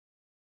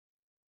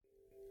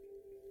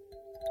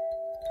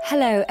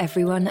Hello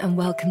everyone and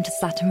welcome to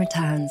Saturn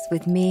Returns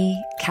with me,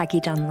 Caggie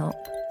Dunlop.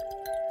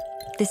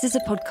 This is a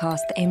podcast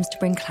that aims to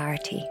bring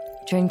clarity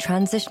during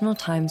transitional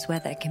times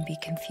where there can be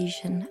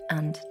confusion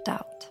and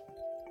doubt.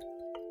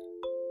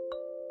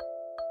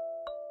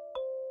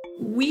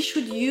 We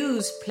should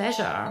use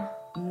pleasure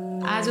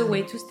as a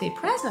way to stay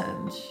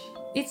present.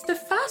 It's the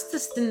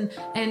fastest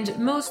and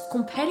most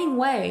compelling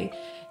way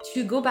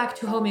to go back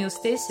to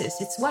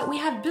homeostasis. It's what we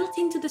have built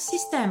into the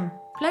system.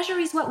 Pleasure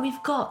is what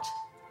we've got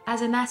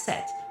as an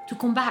asset to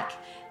combat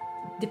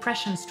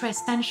depression,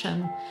 stress,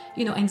 tension,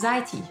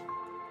 anxiety.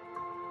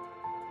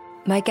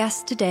 My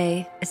guest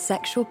today is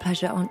sexual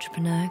pleasure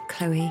entrepreneur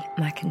Chloe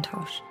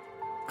McIntosh.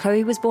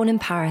 Chloe was born in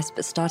Paris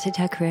but started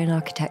her career in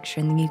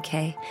architecture in the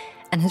UK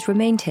and has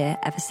remained here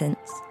ever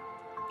since.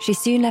 She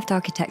soon left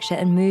architecture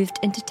and moved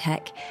into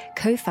tech,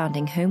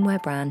 co-founding homeware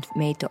brand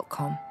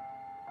Made.com.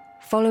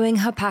 Following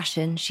her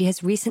passion, she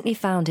has recently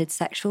founded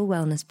sexual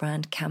wellness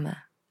brand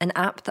Kama, an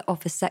app that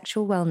offers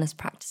sexual wellness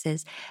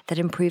practices that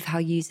improve how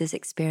users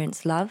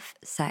experience love,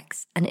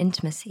 sex, and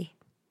intimacy.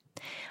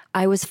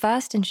 I was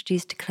first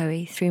introduced to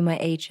Chloe through my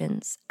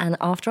agents, and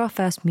after our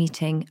first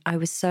meeting, I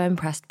was so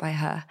impressed by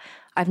her.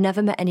 I've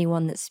never met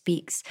anyone that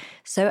speaks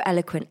so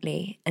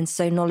eloquently and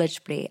so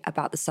knowledgeably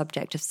about the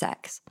subject of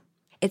sex.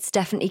 It's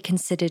definitely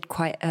considered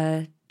quite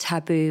a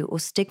taboo or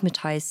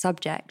stigmatized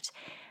subject.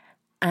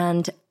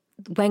 And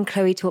when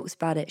Chloe talks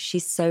about it,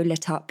 she's so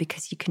lit up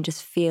because you can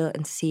just feel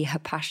and see her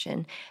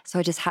passion. So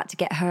I just had to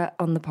get her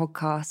on the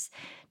podcast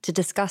to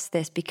discuss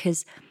this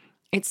because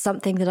it's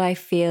something that I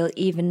feel,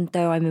 even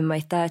though I'm in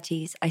my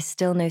 30s, I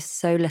still know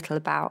so little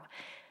about.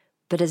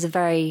 But as a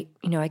very,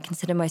 I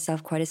consider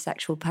myself quite a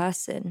sexual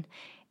person,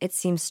 it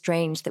seems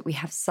strange that we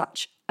have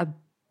such a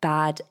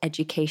bad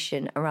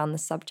education around the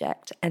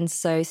subject. And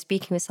so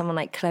speaking with someone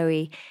like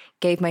Chloe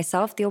gave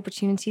myself the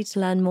opportunity to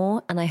learn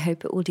more, and I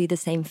hope it will do the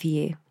same for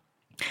you.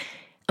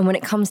 And when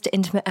it comes to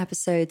intimate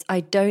episodes,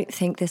 I don't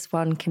think this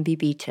one can be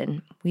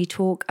beaten. We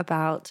talk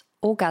about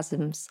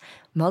orgasms,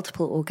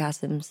 multiple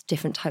orgasms,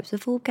 different types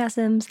of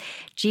orgasms,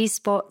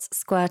 G-spots,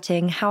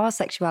 squirting, how our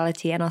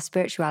sexuality and our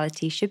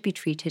spirituality should be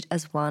treated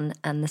as one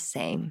and the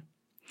same.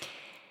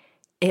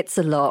 It's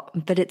a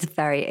lot, but it's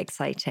very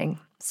exciting.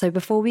 So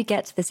before we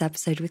get to this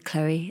episode with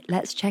Chloe,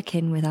 let's check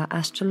in with our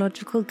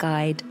astrological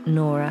guide,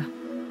 Nora.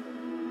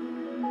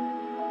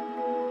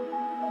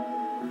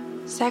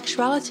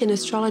 Sexuality in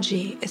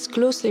astrology is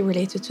closely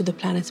related to the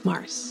planet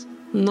Mars,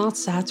 not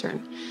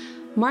Saturn.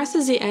 Mars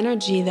is the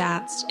energy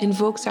that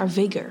invokes our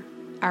vigor,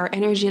 our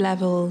energy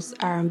levels,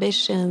 our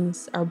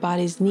ambitions, our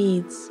body's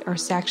needs, our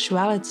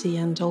sexuality,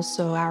 and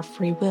also our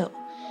free will.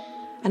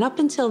 And up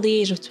until the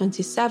age of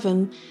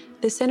 27,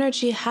 this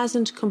energy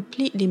hasn't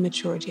completely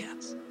matured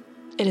yet.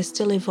 It is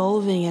still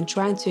evolving and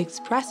trying to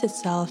express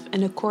itself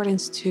in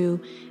accordance to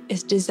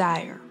its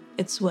desire,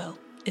 its will,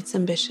 its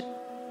ambition.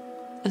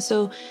 And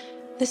so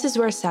this is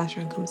where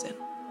Saturn comes in.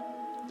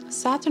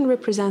 Saturn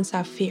represents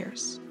our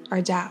fears,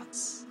 our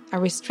doubts, our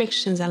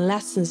restrictions and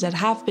lessons that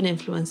have been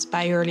influenced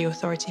by early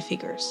authority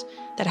figures,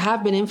 that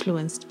have been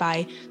influenced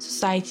by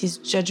society's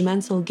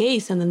judgmental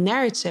gaze and the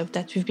narrative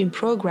that we've been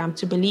programmed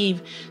to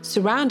believe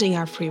surrounding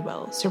our free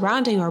will,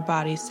 surrounding our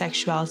bodies,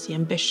 sexuality,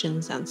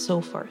 ambitions, and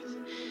so forth.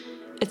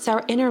 It's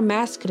our inner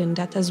masculine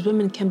that as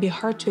women can be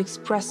hard to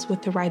express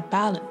with the right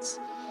balance.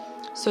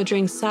 So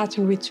during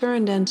Saturn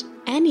return and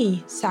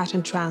any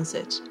Saturn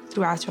transit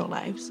throughout our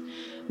lives,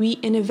 we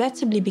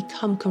inevitably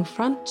become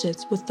confronted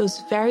with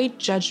those very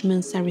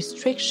judgments and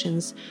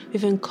restrictions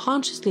we've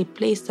unconsciously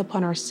placed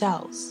upon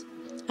ourselves,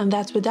 and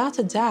that without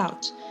a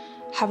doubt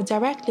have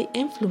directly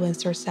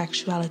influenced our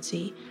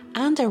sexuality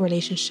and our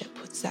relationship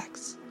with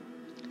sex.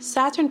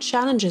 Saturn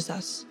challenges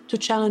us to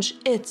challenge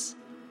it.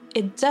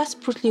 It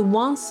desperately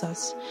wants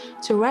us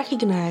to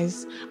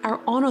recognize our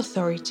own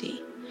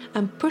authority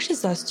and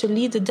pushes us to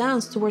lead the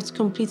dance towards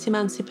complete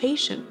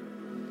emancipation.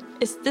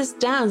 It's this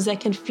dance that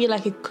can feel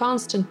like a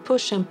constant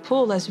push and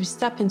pull as we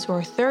step into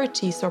our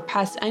 30s or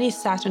past any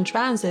Saturn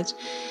transit,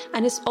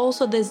 and it's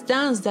also this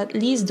dance that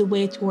leads the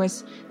way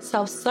towards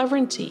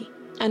self-sovereignty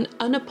and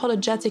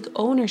unapologetic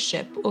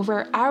ownership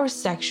over our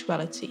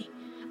sexuality,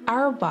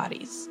 our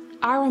bodies,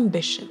 our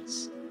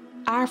ambitions,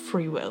 our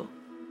free will.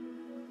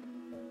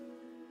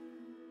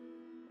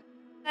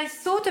 I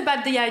thought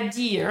about the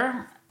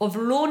idea of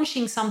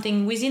launching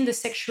something within the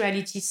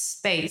sexuality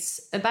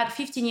space about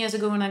 15 years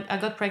ago when I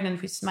got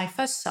pregnant with my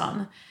first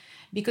son,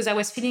 because I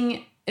was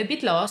feeling a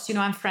bit lost.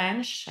 I'm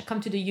French. I come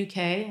to the UK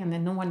and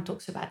then no one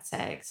talks about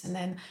sex. And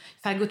then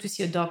if I go to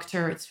see a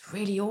doctor, it's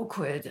really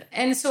awkward.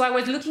 And so I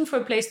was looking for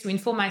a place to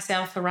inform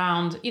myself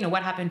around,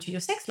 what happened to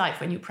your sex life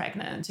when you're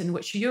pregnant and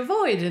what should you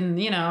avoid? And,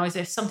 is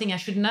there something I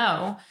should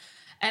know?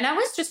 And I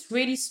was just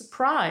really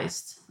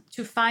surprised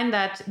to find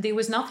that there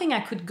was nothing I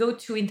could go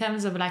to in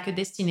terms of like a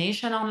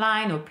destination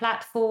online or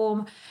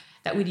platform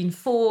that would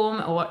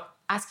inform, or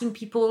asking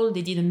people,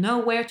 they didn't know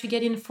where to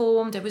get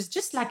informed. It was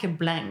just like a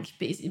blank,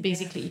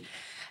 basically.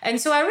 And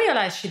so I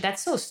realized, shit,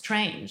 that's so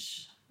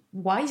strange.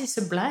 why is this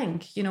a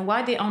blank? You know,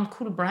 why they aren't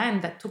cool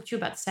brand that talk to you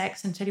about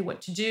sex and tell you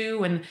what to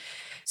do? And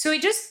so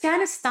it just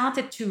kind of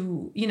started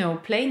to, you know,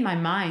 play in my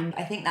mind.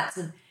 I think that's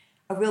a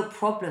real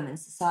problem in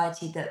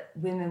society, that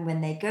women,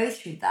 when they go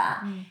through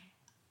that,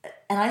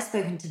 and I've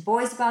spoken to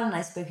boys about it, and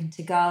I've spoken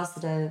to girls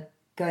that are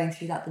going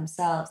through that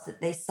themselves, that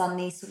they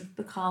suddenly sort of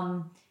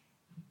become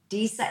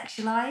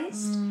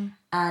desexualized,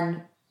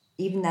 and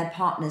even their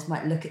partners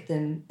might look at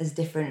them as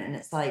different, and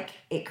it's like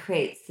it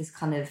creates this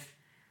kind of,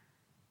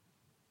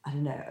 I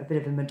don't know, a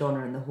bit of a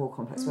Madonna in the Hall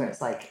complex, where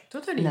it's like,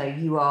 totally, no,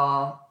 you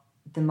are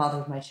the mother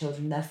of my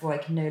children, therefore I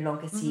can no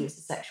longer see you as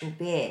a sexual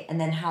being. And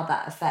then how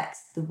that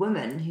affects the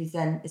woman, who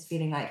then is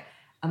feeling like,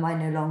 am I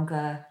no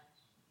longer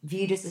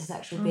viewed as a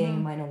sexual being?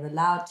 Am I not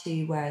allowed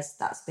to? Whereas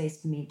that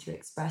space for me to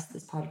express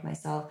this part of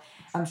myself,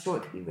 I'm sure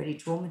it could be really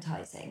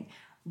traumatizing.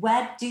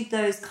 Where do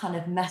those kind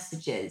of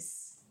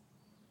messages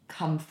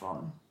come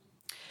from?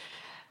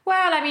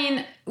 Well, I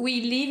mean,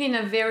 we live in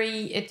a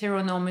very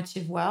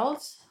heteronormative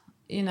world,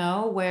 you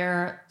know,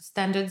 where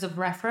standards of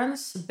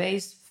reference are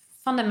based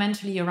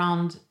fundamentally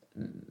around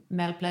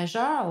male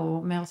pleasure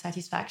or male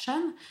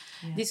satisfaction.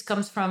 Yeah. This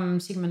comes from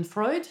Sigmund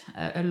Freud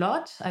a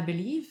lot, I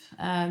believe,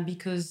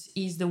 because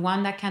he's the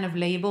one that kind of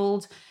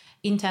labeled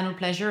internal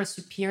pleasure as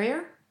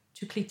superior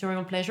to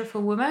clitoral pleasure for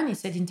women. He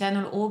said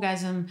internal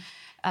orgasm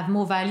have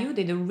more value.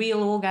 They're the real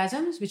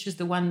orgasms, which is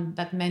the one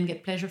that men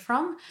get pleasure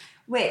from.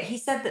 Wait, he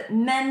said that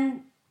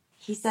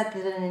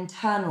an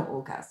internal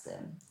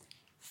orgasm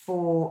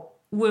for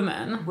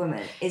woman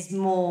is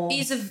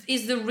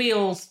the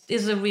real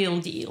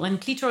deal,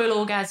 and clitoral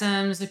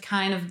orgasms are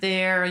kind of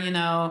there, you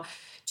know,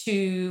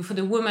 for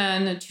the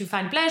woman to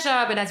find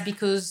pleasure, but that's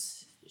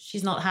because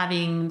she's not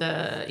having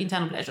the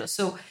internal pleasure.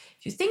 So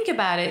if you think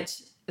about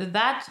it,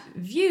 that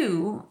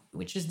view,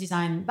 which is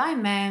designed by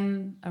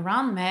men,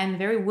 around men,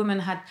 very women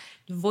had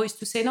the voice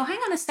to say, no, hang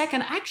on a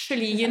second,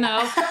 actually, you know,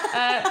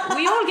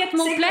 we all get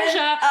more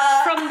pleasure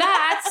from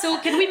that. So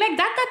can we make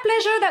that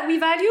pleasure that we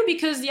value?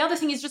 Because the other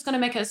thing is just going to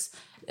make us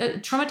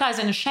traumatized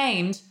and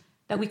ashamed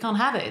that we can't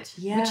have it,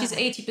 which is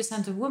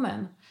 80% of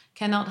women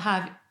cannot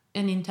have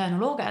an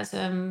internal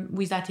orgasm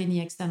without any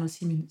external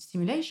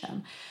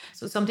stimulation.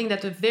 So something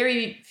that a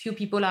very few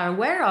people are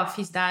aware of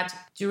is that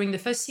during the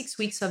first 6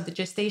 weeks of the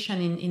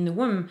gestation in the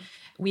womb,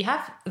 we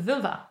have a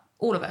vulva,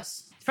 all of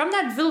us. From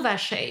that vulva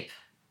shape,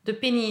 the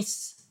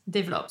penis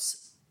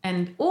develops,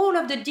 and all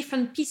of the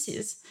different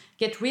pieces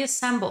get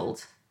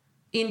reassembled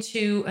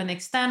into an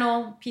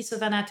external piece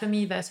of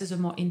anatomy versus a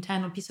more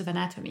internal piece of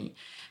anatomy.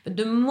 But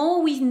the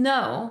more we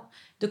know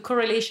the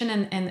correlation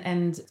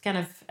and kind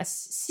of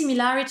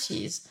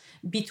similarities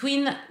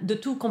between the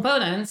two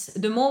components,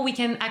 the more we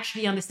can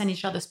actually understand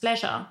each other's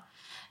pleasure.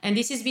 And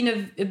this has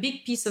been a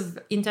big piece of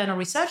internal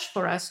research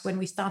for us when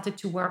we started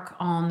to work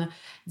on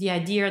the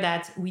idea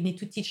that we need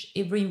to teach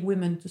every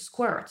woman to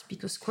squirt,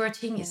 because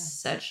squirting is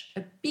such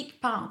a big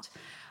part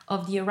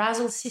of the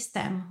arousal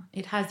system.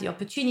 It has the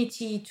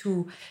opportunity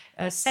to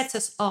set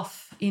us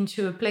off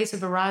into a place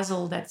of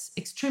arousal that's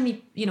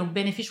extremely, you know,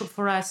 beneficial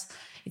for us.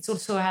 It's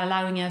also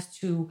allowing us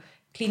to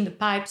clean the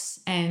pipes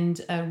and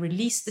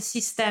release the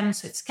system.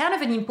 So it's kind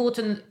of an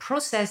important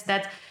process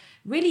that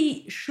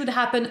really should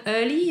happen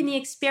early in the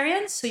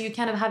experience. So you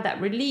kind of have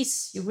that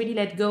release, you really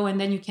let go,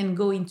 and then you can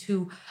go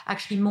into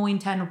actually more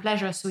internal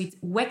pleasure. So it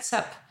wakes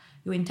up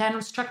your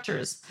internal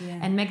structures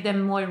and make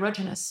them more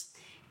erogenous.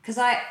 Because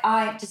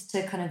I just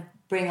to kind of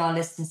bring our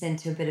listeners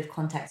into a bit of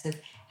context of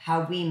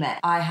how we met,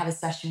 I had a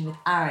session with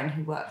Aaron,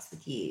 who works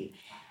with you,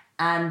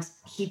 and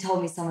he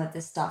told me some of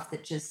this stuff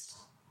that just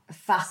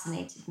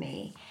fascinated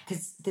me,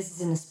 because this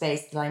is in a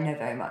space that I know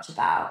very much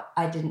about.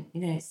 I didn't,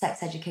 you know,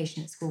 sex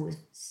education at school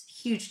was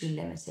hugely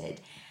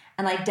limited,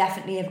 and I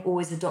definitely have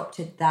always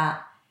adopted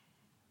that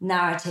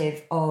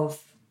narrative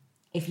of,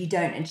 if you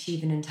don't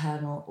achieve an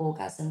internal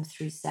orgasm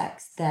through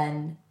sex,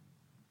 then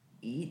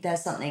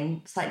there's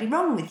something slightly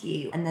wrong with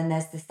you. And then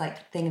there's this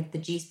like thing of the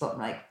G-spot. I'm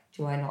like,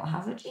 do I not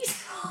have a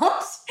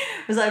G-spot?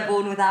 Was I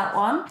born without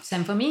one?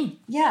 Same for me.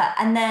 Yeah.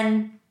 And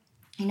then,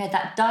 you know,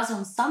 that does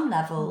on some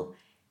level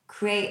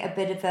create a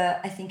bit of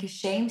a, I think, a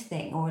shame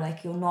thing, or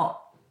like you're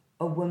not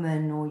a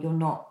woman, or you're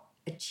not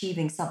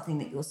achieving something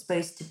that you're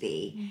supposed to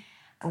be.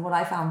 And what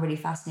I found really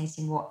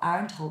fascinating, what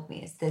Aaron told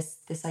me, is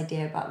this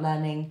idea about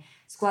learning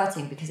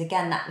squirting, because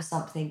again, that was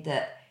something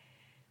that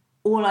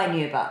all I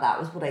knew about that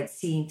was what I'd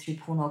seen through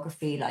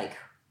pornography, like,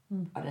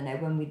 I don't know,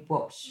 when we'd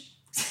watch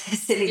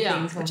silly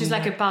things. Which is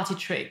like a party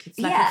trick. It's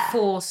like a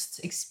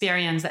forced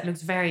experience that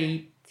looks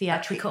very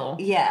theatrical.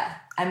 Yeah,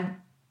 and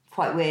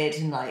quite weird,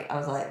 and like, I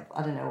was like,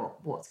 I don't know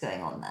what's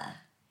going on there.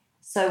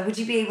 So would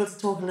you be able to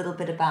talk a little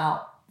bit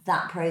about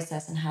that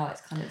process and how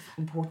it's kind of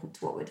important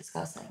to what we're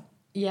discussing?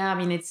 Yeah, I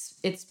mean,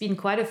 it's been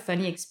quite a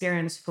funny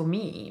experience for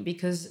me,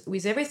 because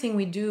with everything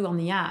we do on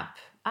the app,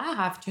 I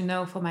have to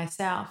know for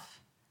myself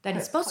that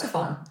it's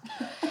possible.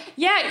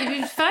 Yeah,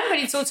 it's fun, but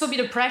it's also a bit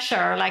of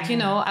pressure. Like, you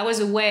know, I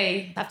was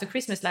away after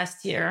Christmas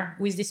last year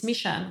with this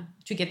mission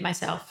to get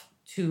myself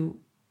to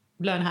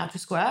learn how to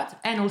squirt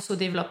and also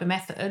develop a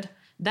method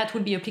that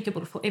would be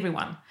applicable for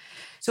everyone.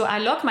 So I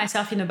locked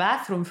myself in a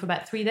bathroom for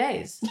about 3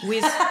 days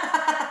with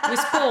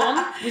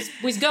porn,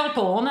 with girl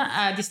porn,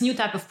 this new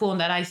type of porn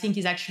that I think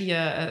is actually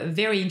a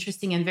very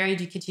interesting and very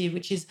educative,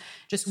 which is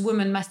just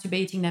women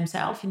masturbating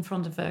themselves in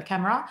front of a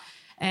camera.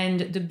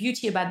 And the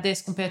beauty about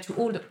this compared to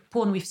all the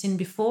porn we've seen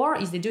before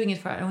is they're doing it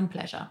for their own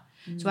pleasure.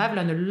 So I've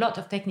learned a lot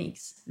of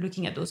techniques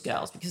looking at those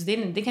girls because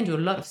they can do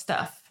a lot of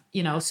stuff,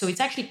 So it's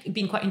actually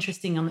been quite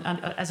interesting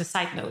as a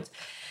side note.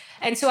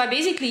 And so I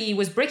basically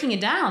was breaking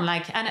it down,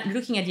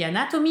 looking at the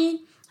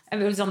anatomy. I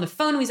was on the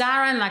phone with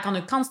Aaron, on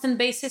a constant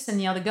basis, and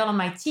the other girl on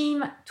my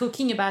team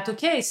talking about,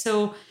 okay,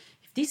 so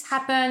if this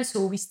happens,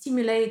 so we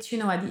stimulate,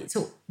 So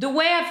the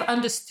way I've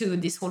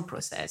understood this whole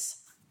process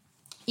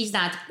is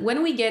that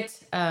when we get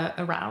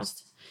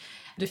aroused,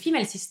 the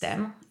female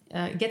system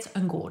gets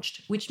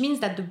engorged, which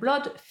means that the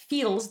blood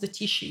fills the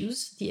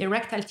tissues, the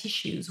erectile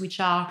tissues, which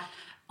are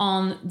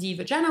on the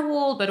vagina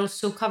wall, but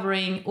also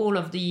covering all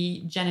of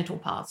the genital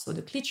parts. So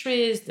the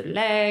clitoris, the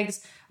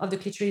legs of the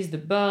clitoris, the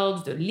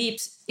bulbs, the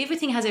lips,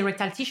 everything has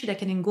erectile tissue that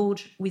can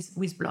engorge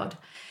with blood.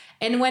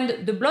 And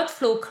when the blood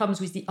flow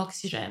comes with the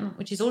oxygen,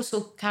 which is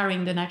also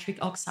carrying the nitric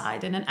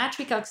oxide, and then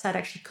nitric oxide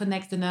actually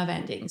connects the nerve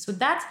ending. So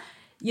that,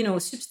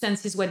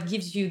 substance is what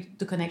gives you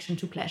the connection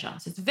to pleasure.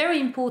 So it's very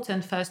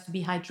important first to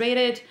be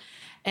hydrated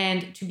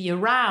and to be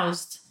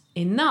aroused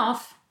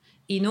enough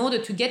in order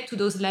to get to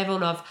those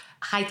level of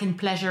heightened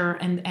pleasure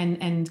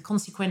and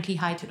consequently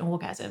heightened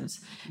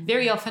orgasms.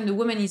 Very often the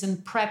woman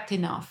isn't prepped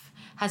enough,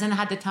 hasn't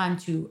had the time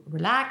to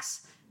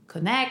relax,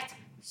 connect,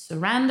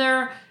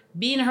 surrender,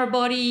 be in her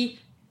body,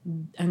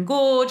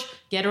 engorge,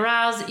 get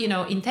aroused.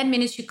 In 10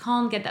 minutes, you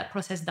can't get that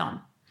process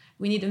done.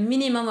 We need a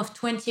minimum of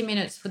 20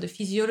 minutes for the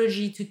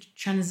physiology to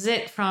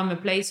transit from a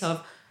place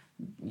of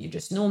you're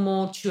just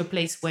normal to a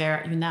place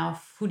where you're now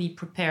fully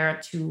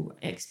prepared to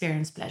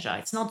experience pleasure.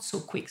 It's not so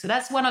quick. So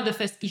that's one of the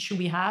first issues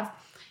we have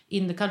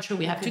in the culture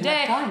we have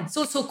today. It's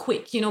also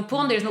quick.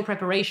 Porn, there's no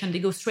preparation. They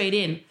go straight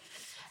in.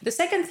 The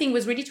second thing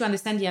was really to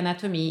understand the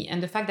anatomy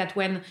and the fact that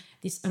when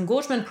this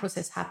engorgement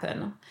process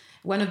happens,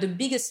 one of the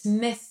biggest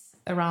myths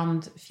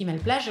around female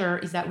pleasure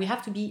is that we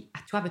have to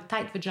have a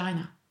tight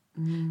vagina,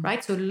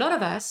 right? So a lot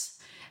of us,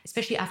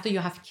 especially after you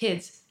have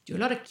kids, do a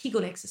lot of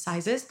Kegel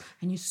exercises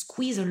and you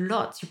squeeze a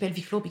lot your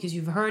pelvic floor because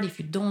you've heard if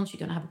you don't, you're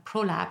going to have a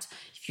prolapse.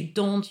 If you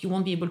don't, you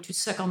won't be able to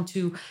suck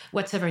onto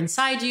whatever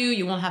inside you.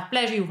 You won't have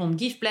pleasure. You won't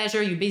give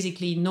pleasure. You're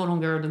basically no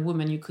longer the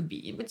woman you could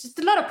be, which is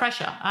a lot of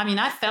pressure. I mean,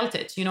 I felt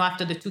it,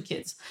 after the 2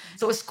 kids.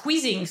 So I was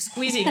squeezing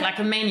like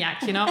a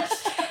maniac,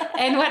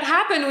 And what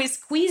happened with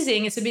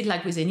squeezing, it's a bit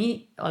like with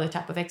any other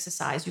type of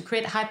exercise. You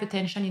create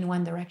hypertension in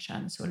one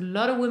direction. So a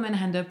lot of women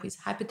end up with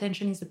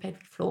hypertension in the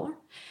pelvic floor.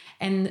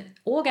 And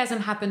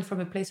orgasm happened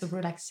from a place of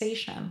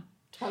relaxation.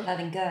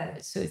 Letting go.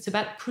 So it's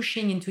about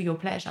pushing into your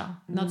pleasure,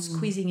 not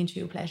squeezing into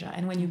your pleasure.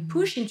 And when you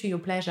push into your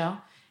pleasure,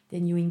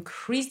 then you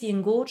increase the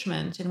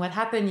engorgement. And what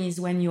happens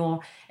is when your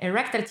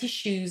erectile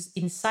tissues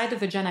inside the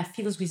vagina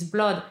fills with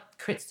blood, it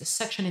creates the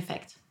suction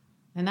effect.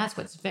 And that's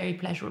what's very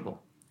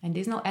pleasurable. And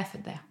there's no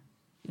effort there.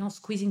 You're not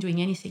squeezing,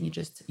 doing anything.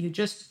 You're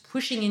just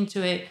pushing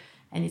into it.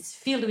 And it's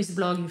filled with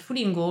blood, you're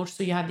fully engorged,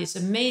 so you have this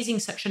amazing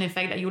suction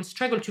effect that you'll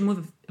struggle to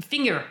move a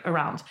finger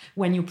around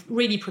when you're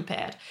really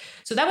prepared.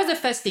 So that was the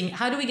first thing.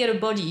 How do we get a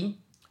body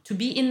to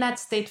be in that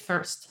state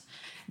first?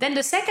 Then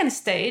the second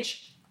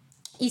stage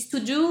is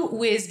to do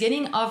with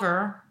getting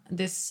over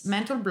this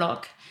mental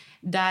block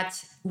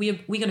that we're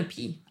going to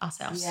pee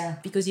ourselves. Yeah.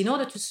 Because in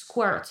order to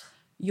squirt,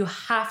 you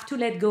have to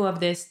let go of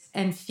this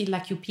and feel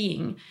like you're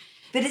peeing.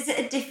 But is it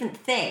a different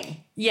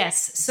thing?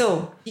 Yes.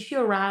 So if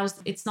you're aroused,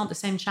 it's not the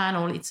same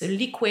channel. It's a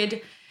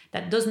liquid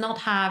that does not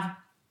have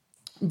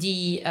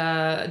the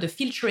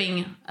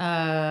filtering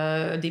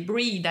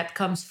debris that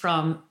comes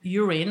from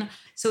urine.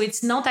 So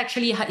it's not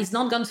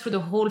gone through the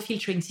whole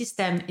filtering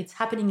system. It's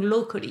happening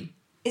locally.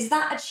 Is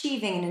that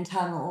achieving an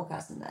internal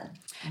orgasm then?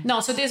 No,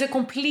 so there's a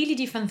completely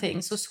different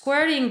thing. So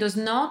squirting does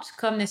not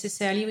come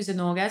necessarily with an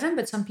orgasm,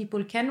 but some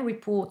people can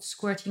report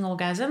squirting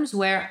orgasms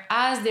where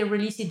as they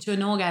release into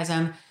an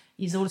orgasm,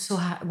 is also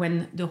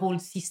when the whole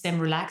system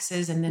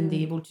relaxes and then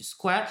they're able to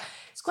squirt.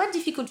 It's quite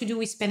difficult to do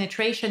with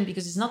penetration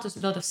because there's not a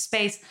lot of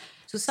space.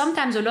 So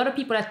sometimes a lot of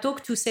people I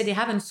talk to say they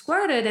haven't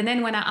squirted, and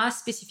then when I ask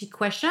specific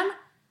question,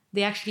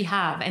 they actually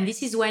have. And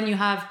this is when you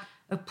have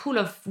a pool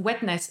of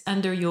wetness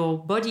under your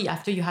body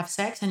after you have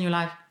sex and you're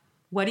like,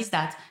 what is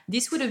that?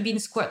 This would have been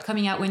squirt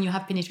coming out when you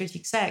have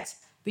penetrative sex,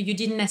 but you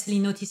didn't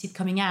necessarily notice it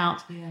coming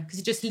out because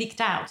it just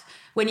leaked out.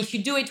 When if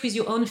you do it with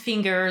your own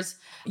fingers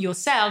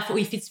yourself, or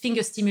if it's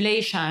finger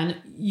stimulation,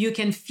 you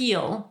can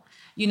feel,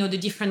 the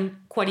different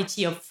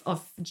quality of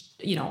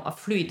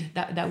fluid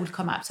that would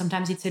come up.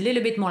 Sometimes it's a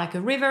little bit more like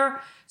a river.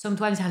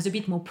 Sometimes it has a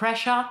bit more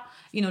pressure,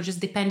 just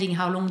depending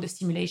how long the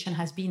stimulation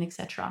has been,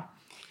 etc.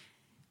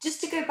 Just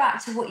to go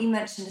back to what you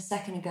mentioned a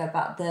second ago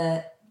about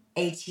the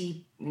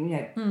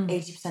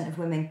 80% of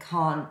women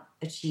can't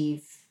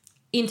achieve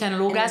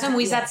internal orgasm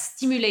with that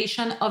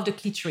stimulation of the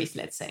clitoris,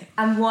 let's say.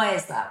 And why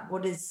is that?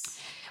 What is...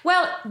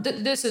 Well,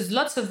 there's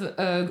lots of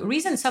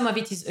reasons. Some of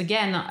it is,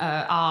 again,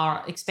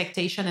 our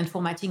expectation and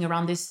formatting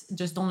around this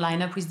just don't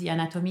line up with the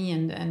anatomy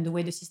and the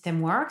way the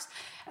system works.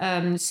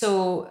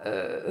 So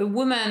a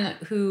woman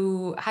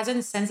who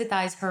hasn't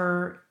sensitized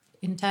her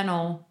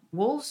internal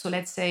walls, so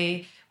let's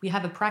say we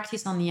have a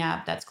practice on the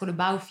app that's called a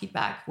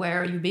biofeedback,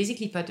 where you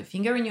basically put a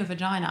finger in your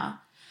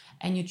vagina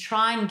and you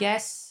try and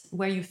guess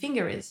where your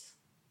finger is.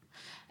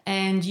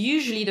 And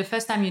usually the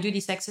first time you do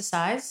this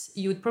exercise,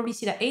 you would probably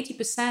see that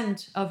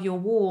 80% of your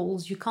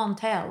walls you can't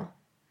tell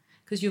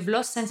because you've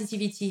lost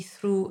sensitivity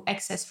through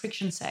excess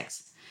friction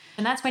sex.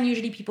 And that's when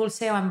usually people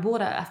say, oh, I'm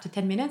bored after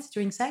 10 minutes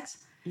during sex.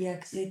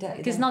 Yeah,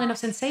 because not enough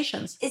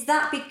sensations. Is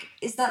that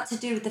to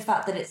do with the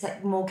fact that it's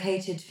like more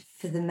catered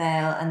for the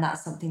male and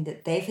that's something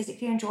that they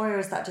physically enjoy, or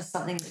is that just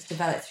something that's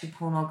developed through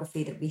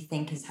pornography that we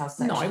think is how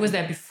sexual? No, it was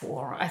there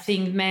before. I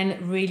think men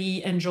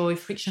really enjoy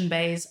friction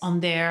base on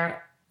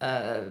their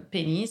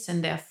penis,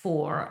 and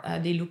therefore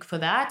they look for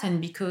that.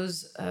 And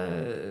because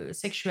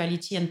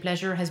sexuality and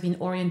pleasure has been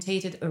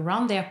orientated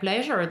around their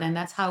pleasure, then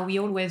that's how we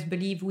always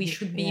believe we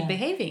should be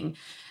behaving.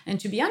 And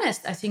to be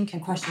honest, I think...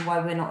 And question why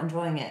we're not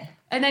enjoying it.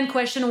 And then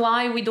question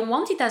why we don't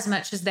want it as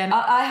much as them.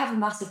 I have a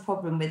massive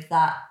problem with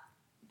that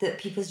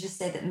people just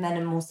say that men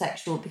are more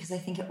sexual, because I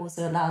think it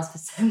also allows for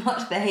so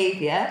much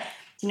behaviour.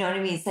 Do you know what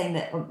I mean? Saying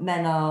that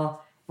men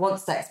want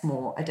sex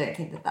more, I don't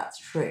think that that's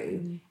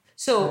true.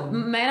 So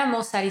men are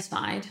more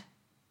satisfied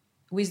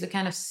with the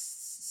kind of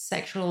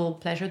sexual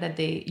pleasure that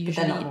they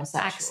usually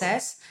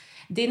access.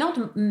 They're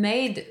not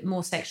made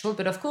more sexual,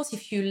 but of course,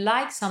 if you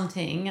like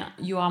something,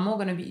 you are more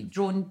going to be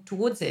drawn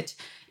towards it.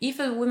 If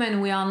a woman,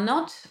 we are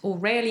not or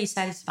rarely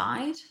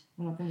satisfied,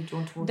 we're not going to be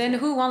drawn towards then it.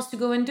 Who wants to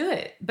go and do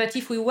it? But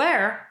if we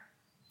were,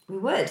 we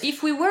would.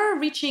 If we were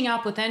reaching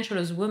our potential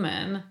as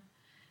women,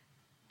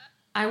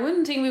 I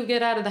wouldn't think we would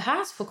get out of the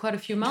house for quite a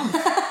few months.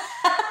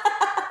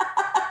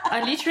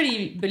 I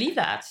literally believe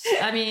that.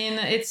 I mean,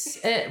 it's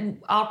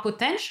our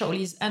potential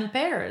is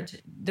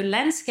unimpaired. The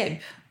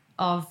landscape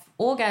of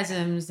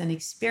orgasms and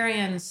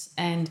experience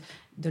and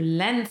the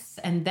length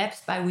and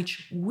depth by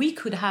which we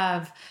could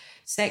have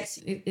sex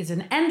is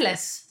an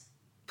endless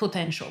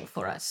potential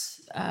for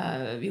us.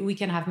 We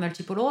can have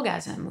multiple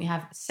orgasm. We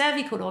have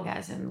cervical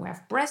orgasm. We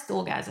have breast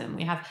orgasm.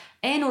 We have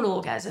anal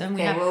orgasm.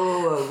 Okay,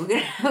 whoa.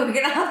 We're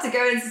gonna have to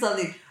go into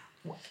something.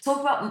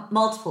 Talk about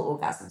multiple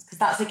orgasms, because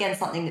that's again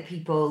something that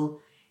people,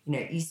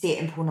 you see it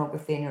in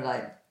pornography and you're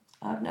like,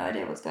 I have no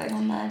idea what's going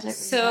on there. I don't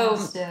really know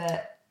how to do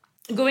it.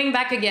 Going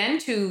back again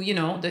to,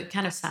 the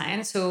kind of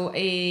science. So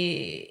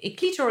a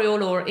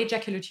clitoral or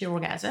ejaculatory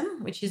orgasm,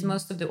 which is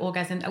most of the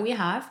orgasm that we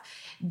have,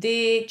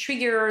 they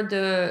trigger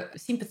the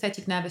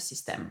sympathetic nervous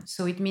system.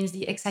 So it means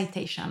the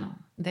excitation.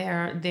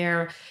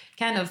 Their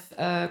kind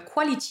of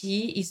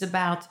quality is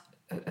about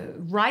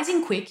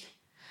rising quick,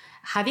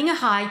 having a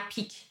high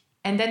peak,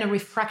 and then a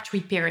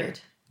refractory period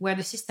where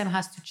the system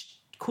has to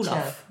cool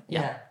off.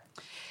 Yeah.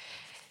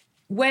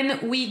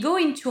 When we go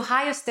into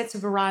higher states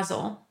of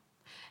arousal,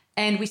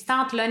 and we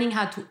start learning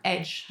how to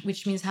edge,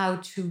 which means how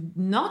to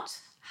not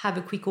have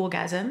a quick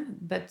orgasm.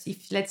 But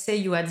if, let's say,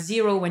 you had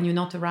 0 when you're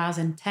not aroused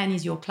and 10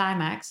 is your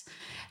climax,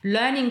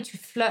 learning to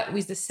flirt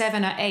with the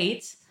 7 or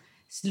 8,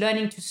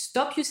 learning to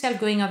stop yourself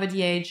going over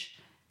the edge,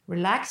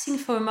 relaxing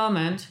for a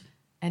moment,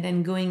 and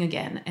then going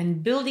again.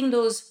 And building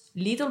those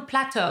little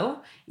plateau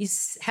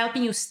is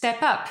helping you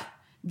step up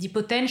the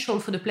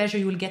potential for the pleasure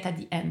you will get at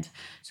the end.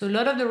 So a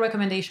lot of the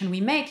recommendation we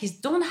make is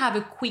don't have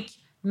a quick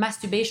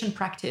masturbation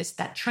practice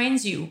that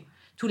trains you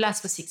to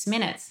last for 6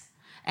 minutes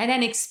and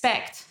then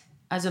expect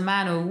as a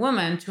man or a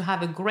woman to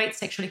have a great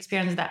sexual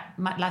experience that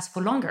might last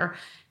for longer,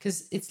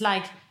 because it's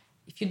like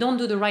if you don't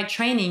do the right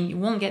training, you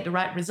won't get the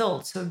right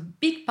results. So a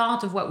big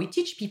part of what we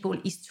teach people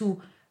is to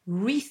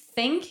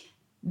rethink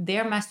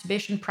their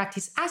masturbation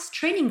practice as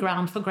training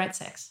ground for great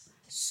sex.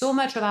 So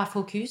much of our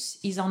focus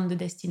is on the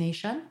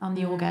destination, on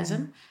the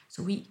orgasm.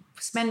 So we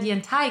spend the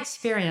entire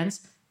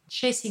experience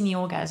chasing the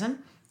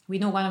orgasm. We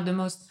know one of the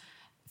most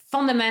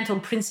fundamental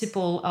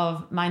principle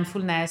of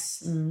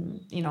mindfulness,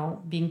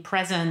 being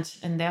present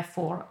and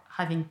therefore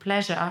having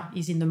pleasure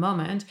is in the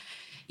moment,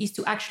 is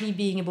to actually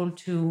being able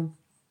to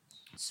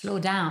slow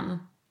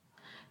down,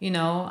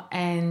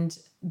 and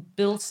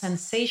build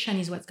sensation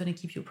is what's going to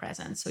keep you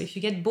present. So if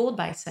you get bored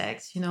by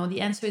sex,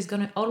 the answer is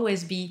going to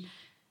always be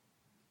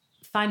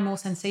find more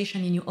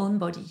sensation in your own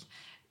body.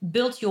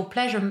 Build your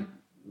pleasure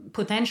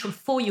potential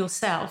for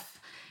yourself,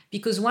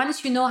 because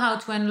once you know how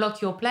to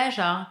unlock your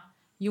pleasure,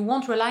 you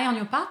won't rely on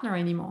your partner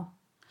anymore.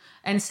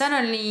 And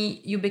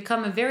suddenly you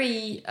become a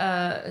very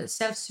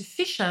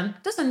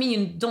self-sufficient. Doesn't mean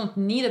you don't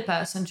need a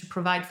person to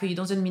provide for you.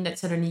 Doesn't mean that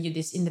suddenly you're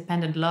this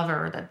independent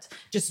lover that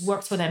just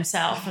works for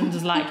themselves and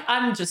is like,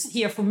 I'm just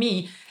here for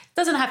me.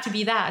 Doesn't have to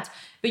be that.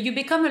 But you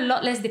become a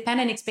lot less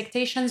dependent.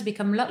 Expectations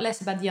become a lot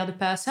less about the other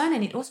person.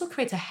 And it also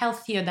creates a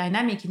healthier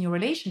dynamic in your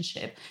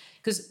relationship.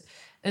 Because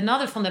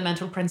another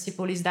fundamental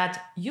principle is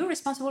that you're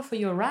responsible for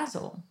your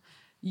arousal.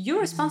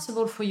 You're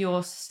responsible for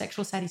your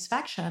sexual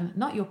satisfaction,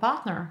 not your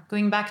partner.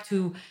 Going back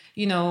to,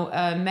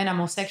 men are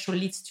more sexual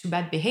leads to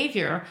bad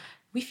behavior.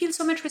 we feel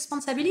so much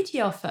responsibility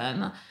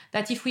often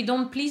that if we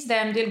don't please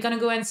them, they're going to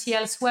go and see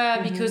elsewhere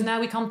because now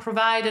we can't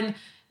provide. And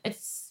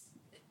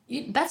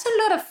that's a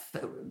lot of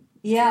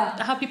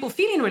how people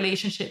feel in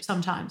relationships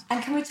sometimes.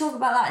 And can we talk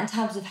about that in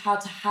terms of how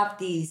to have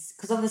these,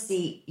 because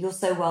obviously you're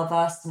so well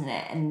versed in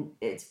it and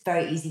it's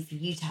very easy for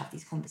you to have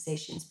these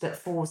conversations, but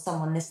for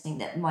someone listening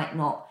that might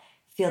not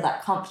feel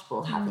that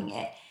comfortable having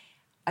it,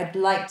 I'd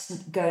like to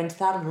go into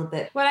that a little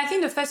bit. Well, I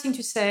think the first thing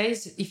to say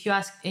is if you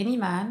ask any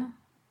man,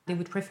 they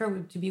would prefer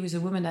to be with a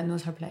woman that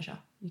knows her pleasure.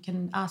 You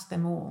can ask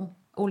them all.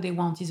 All they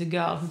want is a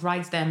girl who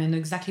writes them and knows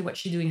exactly what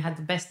she's doing, had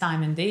the best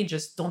time, and they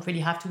just don't really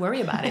have to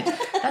worry about it.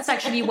 That's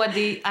actually what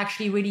they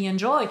actually really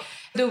enjoy.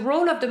 The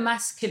role of the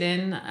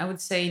masculine, I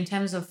would say, in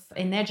terms of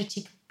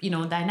energetic,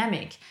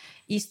 dynamic,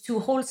 is to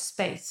hold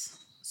space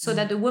so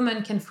that the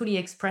woman can fully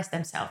express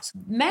themselves.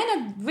 Men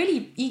are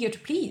really eager to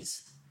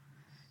please.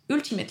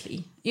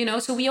 Ultimately,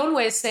 so we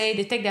always say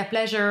they take their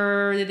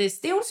pleasure.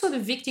 They're also the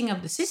victim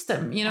of the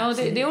system.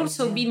 They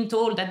also been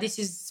told that this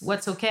is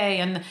what's okay,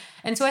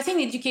 and so I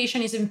think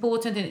education is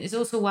important, and it's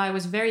also why I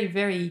was very,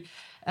 very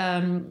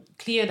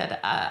clear that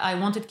I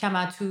wanted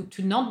Kama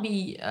to not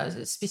be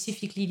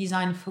specifically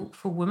designed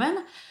for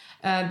women,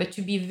 but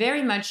to be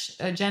very much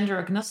gender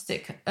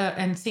agnostic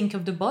and think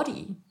of the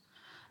body.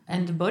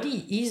 And the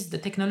body is the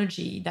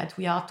technology that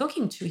we are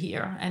talking to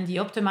here. And the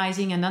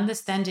optimizing and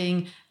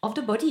understanding of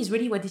the body is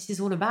really what this is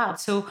all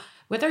about. So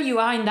whether you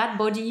are in that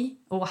body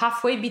or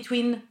halfway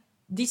between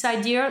this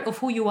idea of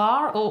who you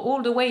are or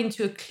all the way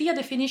into a clear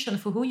definition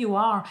for who you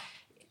are,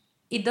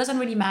 it doesn't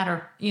really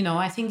matter.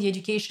 I think the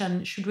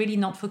education should really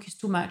not focus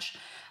too much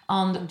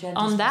on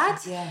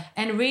that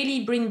and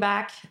really bring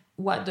back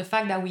the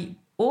fact that we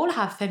all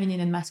have feminine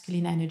and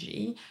masculine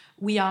energy.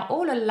 We are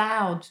all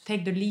allowed to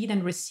take the lead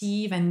and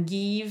receive and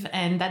give,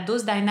 and that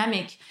those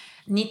dynamics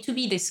need to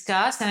be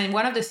discussed. And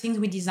one of the things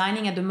we're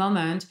designing at the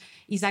moment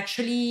is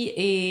actually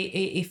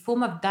a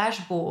form of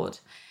dashboard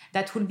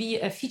that will be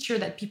a feature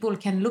that people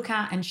can look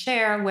at and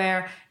share,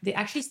 where they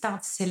actually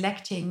start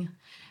selecting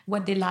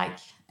what they like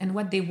and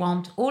what they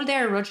want, all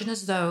their erogenous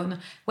zone,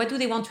 what do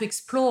they want to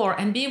explore,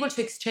 and be able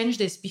to exchange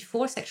this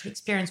before sexual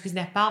experience with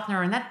their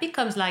partner. And that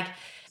becomes like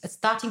a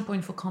starting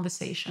point for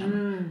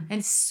conversation.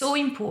 And so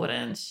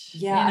important.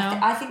 Yeah,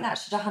 I think that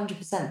should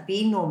 100%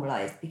 be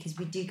normalized, because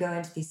we do go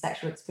into these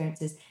sexual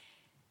experiences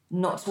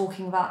not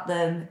talking about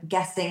them,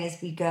 guessing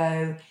as we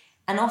go.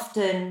 And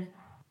often,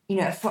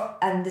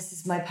 and this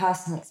is my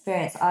personal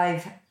experience,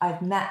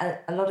 I've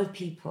met a lot of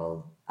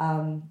people,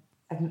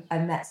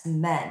 I've met some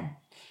men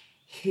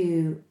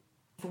who,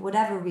 for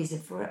whatever reason,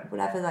 for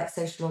whatever like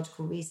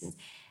sociological reasons,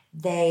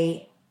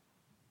 they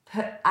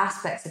put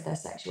aspects of their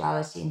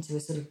sexuality into a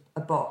sort of a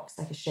box,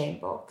 like a shame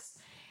box.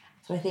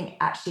 So I think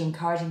actually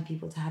encouraging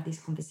people to have these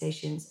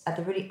conversations at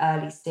the really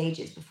early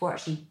stages before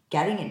actually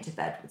getting into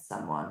bed with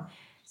someone,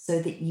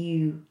 so that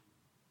you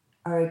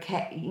are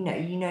okay,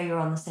 you're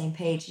on the same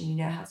page and you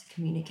know how to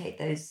communicate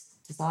those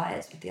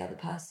desires with the other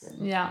person.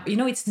 Yeah,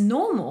 it's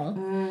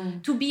normal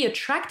to be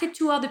attracted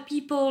to other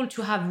people,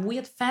 to have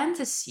weird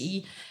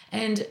fantasy,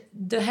 and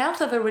the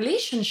health of a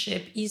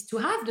relationship is to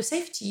have the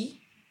safety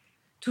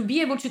to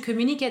be able to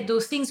communicate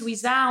those things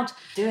without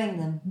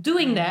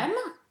doing them.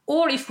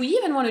 Or if we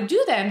even want to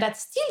do them,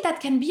 that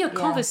can be a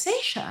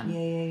conversation.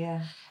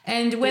 Yeah.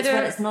 And whether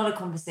when it's not a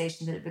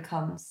conversation that it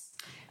becomes,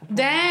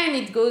 then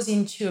it goes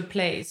into a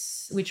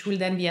place which will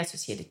then be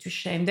associated to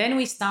shame. Then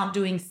we start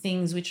doing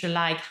things which are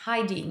like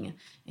hiding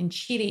and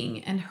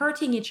cheating and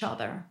hurting each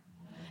other,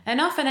 and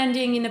often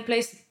ending in a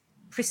place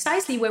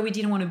precisely where we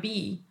didn't want to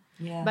be.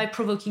 By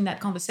provoking that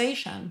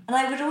conversation. And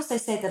I would also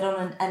say that on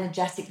an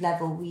energetic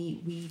level,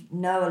 we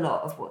know a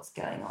lot of what's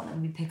going on,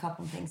 and we pick up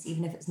on things,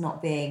 even if it's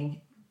not being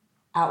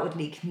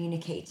outwardly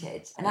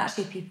communicated. And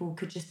actually, if people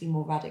could just be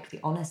more radically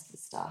honest with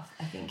stuff,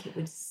 I think it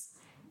would.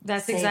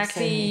 That's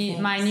exactly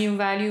my new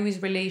value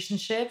with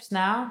relationships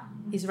now,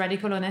 is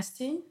radical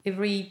honesty.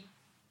 Every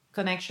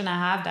connection I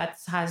have that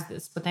has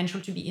this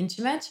potential to be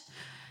intimate,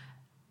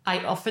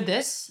 I offer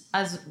this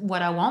as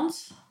what I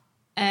want.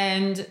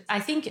 And I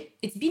think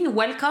it's been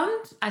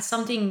welcomed as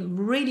something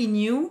really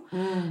new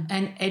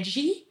and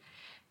edgy,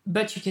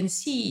 but you can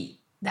see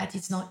that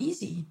it's not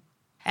easy.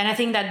 And I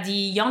think that the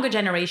younger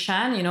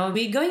generation,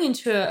 we're going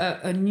into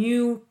a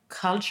new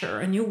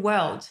culture, a new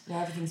world.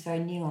 Where everything's very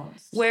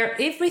nuanced. Where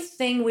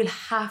everything will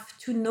have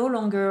to no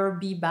longer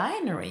be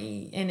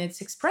binary in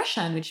its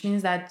expression, which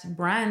means that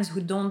brands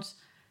who don't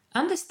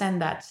understand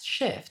that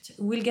shift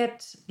will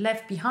get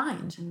left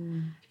behind.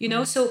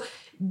 So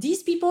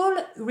these people,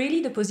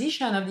 really the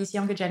position of this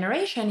younger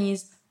generation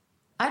is,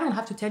 I don't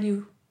have to tell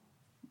you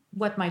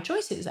what my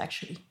choice is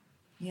actually.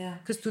 Yeah.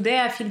 Because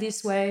today I feel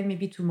this way,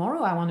 maybe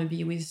tomorrow I want to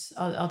be with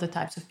other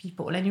types of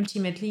people. And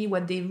ultimately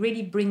what they're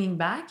really bringing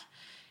back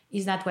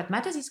is that what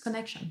matters is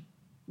connection.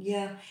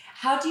 Yeah.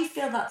 How do you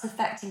feel that's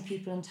affecting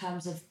people in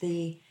terms of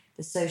the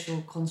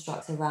social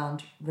constructs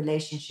around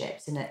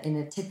relationships in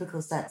a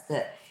typical sense,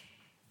 that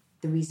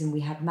the reason we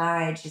had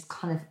marriage is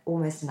kind of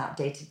almost an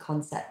outdated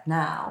concept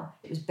now?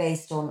 It was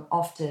based on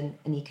often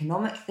an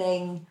economic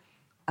thing,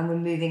 and we're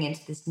moving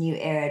into this new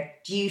era.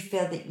 Do you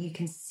feel that you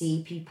can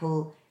see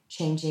people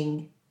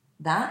changing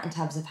that in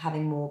terms of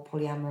having more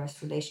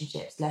polyamorous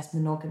relationships, less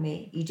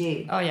monogamy? You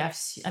do? Oh yeah, I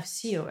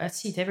see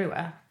it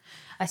everywhere.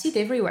 I see it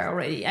everywhere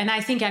already. And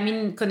I think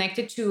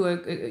connected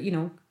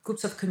to,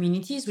 groups of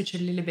communities which are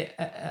a little bit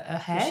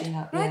ahead,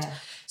 Up, right? Yeah.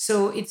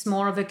 So it's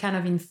more of a kind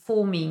of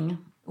informing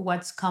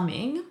what's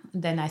coming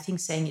than I think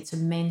saying it's a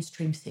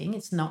mainstream thing.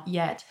 It's not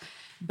yet.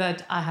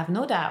 But I have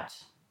no doubt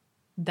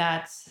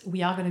that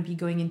we are going to be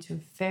going into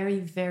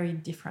very, very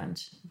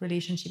different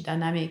relationship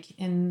dynamic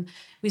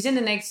within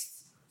the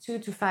next 2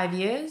 to 5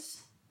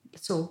 years.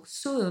 So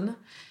soon,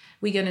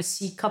 we're going to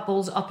see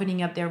couples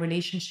opening up their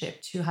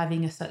relationship to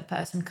having a third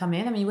person come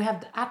in. I mean, we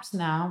have the apps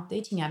now,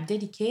 dating app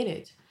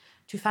dedicated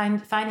to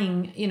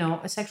finding,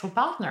 a sexual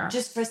partner.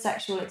 Just for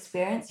sexual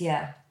experience,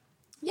 yeah.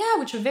 Yeah,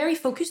 which are very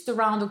focused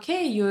around,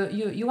 okay,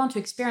 you want to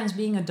experience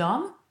being a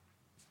dom?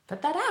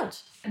 Put that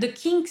out. The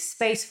kink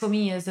space for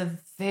me is a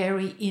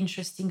very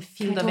interesting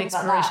field of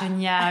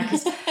exploration. Yeah,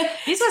 because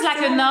this was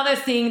like another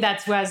thing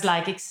that was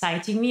like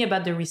exciting me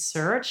about the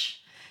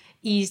research,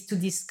 is to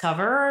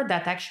discover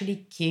that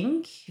actually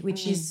kink,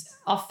 which is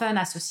often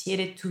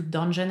associated to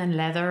dungeon and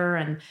leather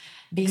and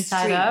being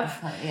tied up,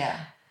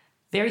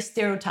 very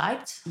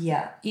stereotyped,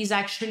 is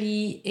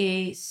actually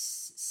a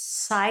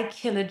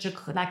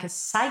psychological, like a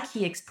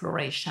psyche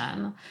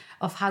exploration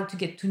of how to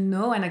get to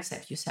know and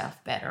accept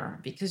yourself better.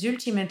 Because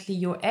ultimately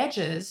your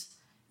edges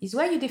is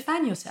where you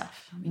define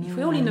yourself. I mean, if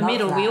we're all in the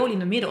middle, we're all in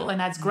the middle, and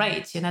that's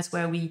great. And that's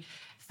where we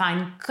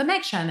find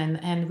connection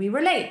and we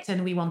relate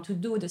and we want to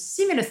do the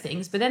similar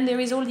things. But then there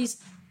is all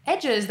these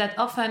edges that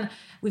often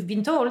we've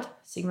been told,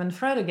 Sigmund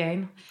Freud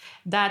again,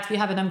 that we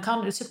have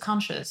an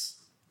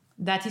subconscious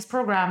that is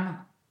programmed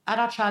at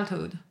our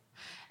childhood.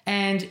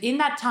 And in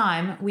that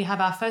time, we have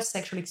our first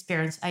sexual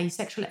experience, i.e.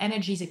 sexual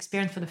energies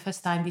experienced for the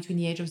first time between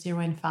the age of 0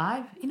 and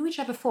 5, in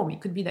whichever form.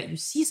 It could be that you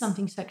see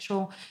something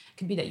sexual, it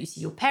could be that you see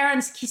your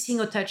parents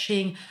kissing or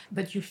touching,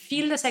 but you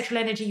feel the sexual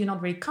energy, you're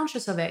not very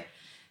conscious of it.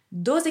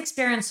 Those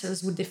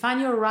experiences would define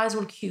your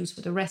arousal cues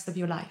for the rest of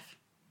your life.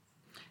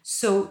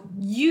 So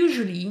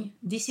usually,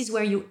 this is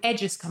where your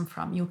edges come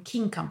from, your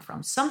kink come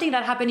from. Something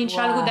that happened in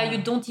childhood that you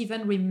don't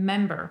even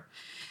remember.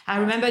 I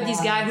remember this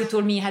guy who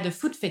told me he had a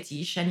foot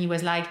fetish and he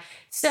was like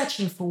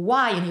searching for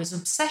why, and he was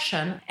an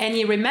obsession. And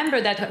he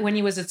remembered that when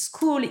he was at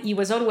school, he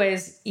was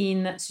always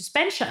in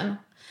suspension.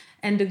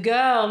 And the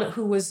girl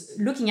who was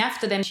looking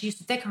after them, she used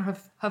to take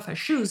off her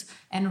shoes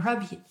and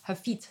rub her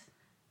feet.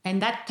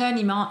 And that turned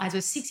him on as a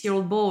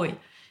 6-year-old boy.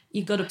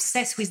 He got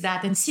obsessed with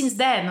that. And since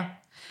then,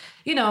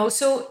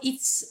 so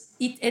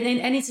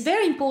it's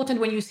very important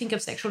when you think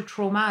of sexual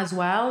trauma as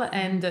well,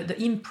 and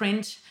the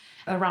imprint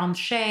around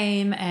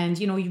shame. And,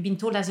 you've been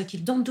told as a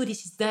kid, don't do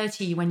this, it's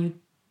dirty, when you're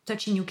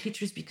touching your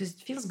clitoris because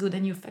it feels good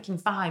and you're fucking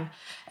 5.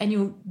 And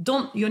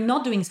you're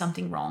not doing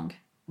something wrong.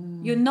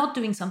 You're not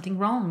doing something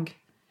wrong.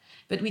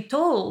 But we're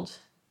told,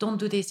 don't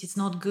do this, it's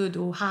not good,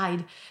 or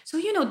hide.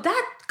 So,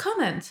 that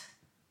comment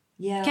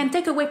can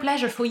take away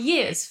pleasure for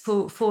years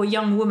for a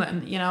young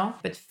woman,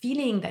 But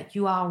feeling that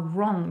you are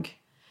wrong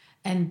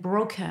and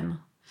broken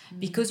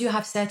because you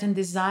have certain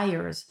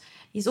desires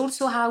is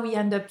also how we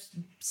end up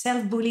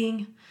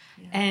self-bullying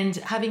and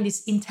having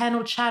this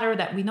internal chatter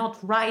that we're not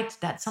right,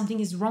 that something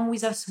is wrong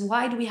with us.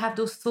 Why do we have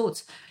those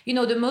thoughts?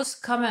 The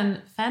most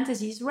common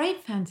fantasy is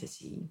rape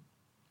fantasy.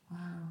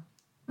 Wow.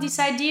 This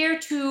idea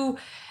to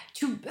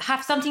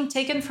have something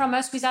taken from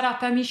us without our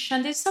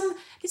permission. There's some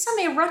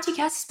erotic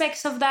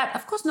aspects of that.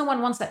 Of course, no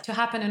one wants that to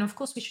happen, and of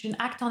course, we shouldn't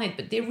act on it.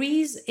 But there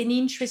is an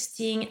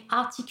interesting,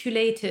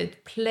 articulated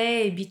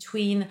play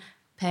between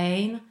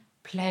pain,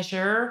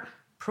 pleasure,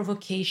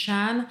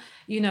 provocation.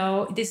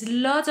 There's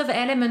lots of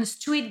elements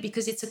to it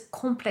because it's a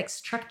complex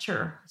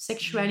structure.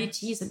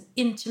 Sexuality is an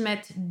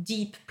intimate,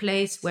 deep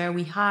place where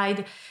we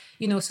hide,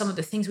 some of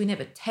the things we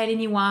never tell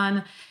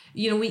anyone.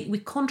 We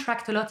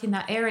contract a lot in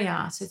that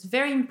area. So it's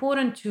very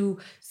important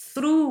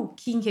through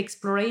kink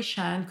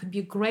exploration, could be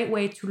a great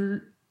way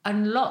to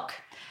unlock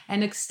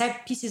and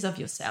accept pieces of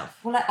yourself.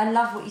 Well, I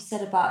love what you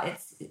said about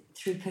it's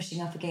through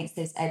pushing up against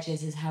those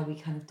edges is how we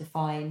kind of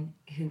define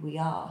who we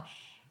are.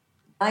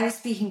 I was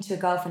speaking to a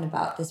girlfriend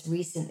about this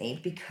recently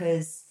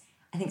because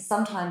I think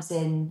sometimes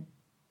in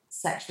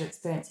sexual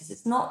experiences,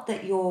 it's not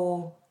that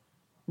you're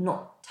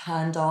not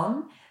turned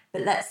on,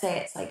 but let's say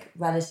it's like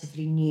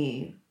relatively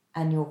new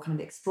and you're kind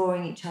of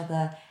exploring each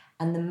other,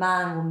 and the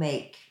man will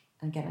make,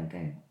 again, I'm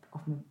going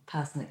off my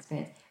personal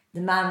experience, the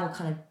man will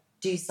kind of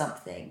do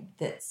something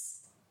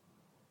that's,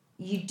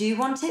 you do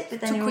want it, but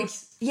then you're...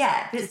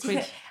 Yeah, but it's too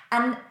quick.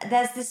 And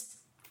there's this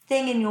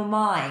thing in your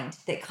mind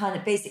that kind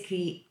of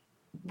basically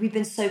we've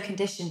been so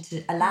conditioned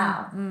to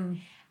allow.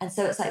 And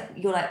so it's like,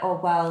 you're like, oh,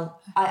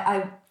 well,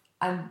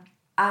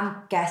 I'm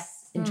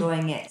guess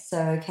enjoying it, so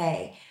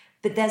okay.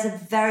 But there's a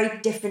very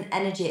different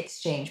energy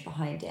exchange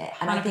behind it.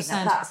 And 100%. I think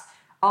that's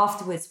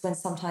afterwards when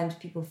sometimes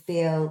people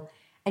feel,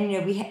 and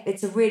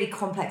it's a really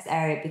complex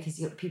area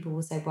because people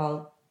will say,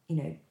 well,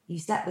 you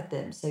slept with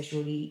them, so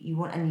surely you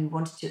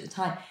wanted to at the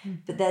time.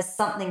 But there's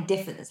something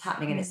different that's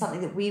happening, and it's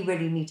something that we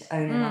really need to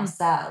own in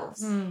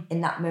ourselves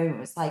in that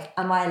moment. It's like,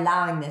 am I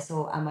allowing this,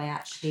 or am I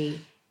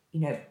actually,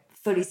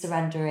 fully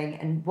surrendering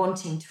and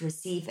wanting to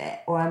receive it,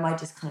 or am I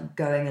just kind of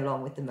going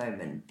along with the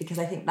moment? Because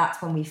I think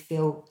that's when we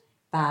feel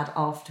bad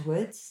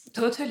afterwards.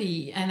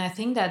 Totally. And I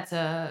think that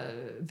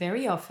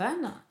very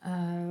often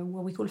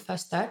what we call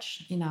first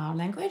touch in our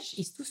language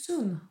is too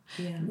soon.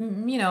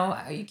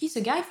 Yeah. You kiss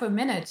a guy for a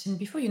minute and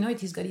before you know it,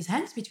 he's got his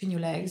hands between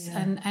your legs.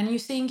 Yeah. And you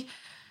think,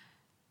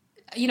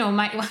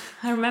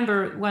 I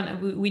remember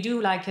when we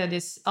do like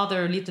this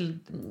other little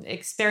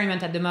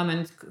experiment at the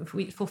moment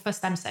for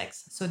first time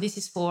sex. So this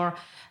is for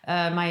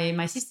my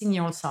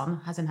 16-year-old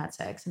son hasn't had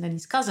sex, and then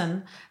his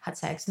cousin had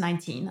sex,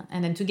 19.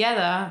 And then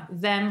together,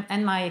 them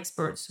and my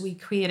experts, we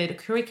created a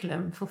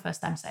curriculum for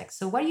first time sex.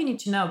 So what do you need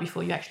to know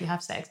before you actually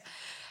have sex?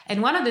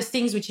 And one of the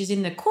things which is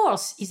in the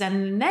course is,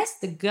 unless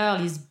the girl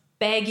is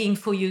begging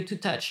for you to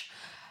touch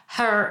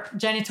her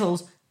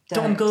genitals,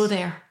 don't go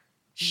there.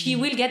 She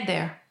will get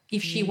there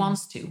if she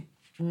wants to.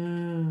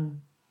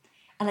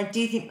 And I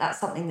do think that's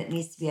something that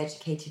needs to be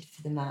educated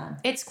for the man.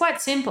 It's quite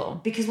simple.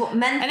 Because what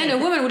men And then a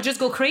woman would just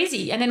go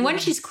crazy. And then when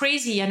she's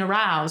crazy and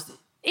aroused,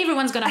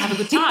 everyone's going to have a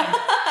good time.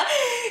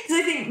 Because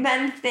I think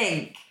men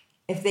think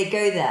if they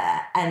go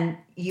there and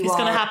it's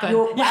going to happen.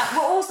 But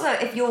also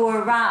if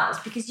you're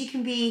aroused, because you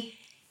can be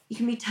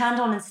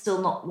turned on and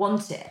still not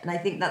want it. And I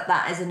think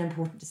that is an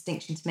important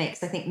distinction to make.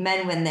 Because I think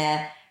men, when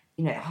they're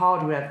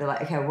hard or whatever, they're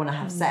like, okay, I want to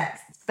have sex.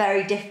 It's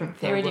very different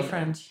for a woman.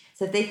 Different.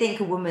 So if they think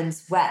a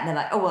woman's wet and they're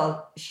like, oh,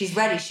 well, she's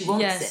ready, she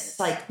wants it. It's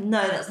like,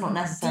 no, that's not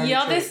necessarily The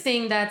other true.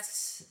 thing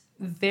that's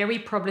very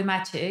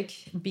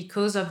problematic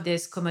because of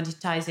this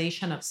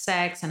commoditization of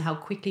sex and how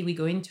quickly we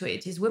go into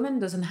it is women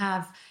doesn't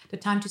have the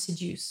time to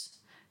seduce.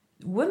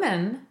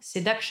 Women,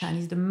 seduction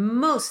is the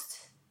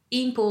most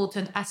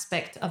important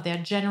aspect of their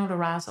general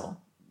arousal.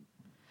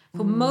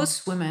 For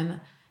most women,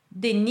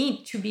 they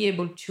need to be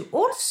able to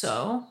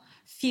also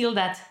feel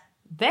that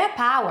their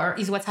power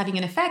is what's having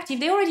an effect if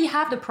they already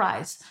have the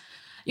prize.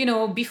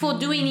 Before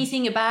doing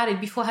anything about it,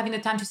 before having the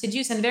time to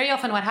seduce. And very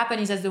often what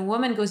happens is as the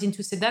woman goes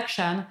into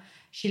seduction,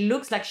 she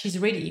looks like she's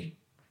ready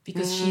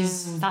because she's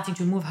starting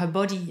to move her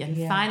body and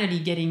finally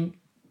getting...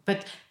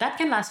 But that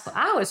can last for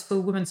hours for a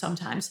woman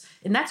sometimes.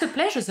 And that's a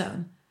pleasure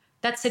zone.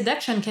 That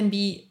seduction can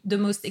be the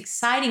most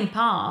exciting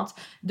part,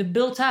 the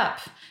built-up,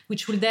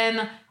 which will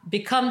then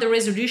become the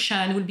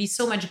resolution, will be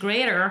so much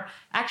greater,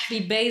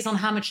 actually based on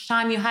how much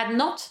time you had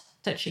not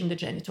touching the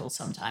genitals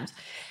sometimes.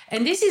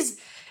 And this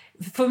is...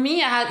 For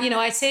me,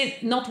 I say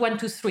not 1,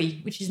 2,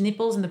 3, which is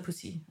nipples and the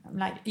pussy. I'm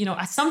like,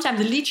 I sometimes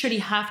literally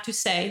have to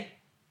say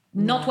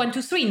not 1,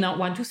 2, 3, not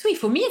 1, 2, 3.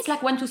 For me, it's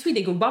like 1, 2, 3.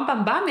 They go bam,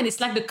 bam, bam, and it's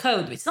like the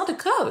code. It's not a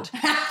code.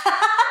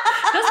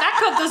 That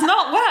code does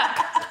not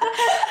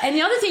work. And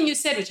the other thing you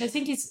said, which I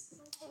think is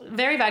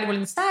very valuable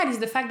inside, is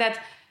the fact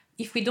that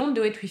if we don't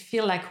do it, we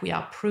feel like we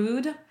are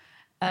prude.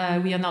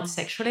 We are not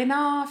sexual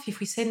enough. If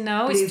we say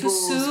no, it's too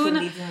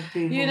soon.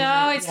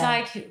 It's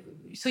like...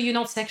 So you're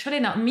not sexual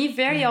enough. Me,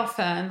 very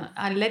often,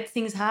 I let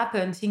things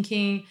happen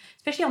thinking,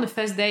 especially on the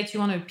first date, you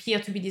want to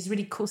appear to be this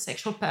really cool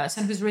sexual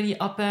person who's really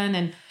open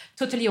and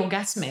totally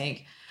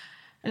orgasmic.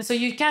 And so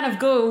you kind of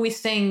go with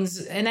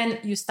things and then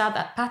you start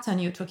that pattern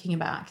you're talking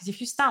about. Because if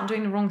you start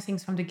doing the wrong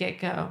things from the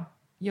get-go,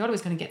 you're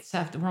always going to get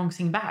served the wrong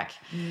thing back.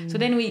 So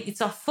then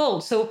it's our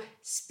fault. So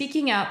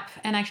speaking up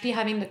and actually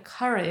having the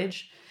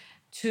courage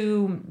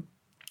to...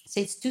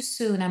 say it's too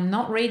soon, I'm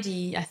not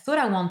ready, I thought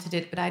I wanted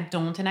it, but I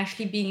don't. And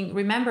actually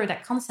remember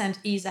that consent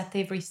is at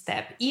every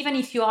step. Even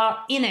if you are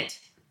in it,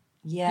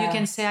 you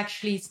can say,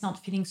 actually, it's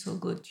not feeling so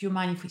good. Do you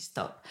mind if we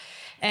stop?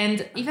 And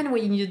even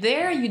when you're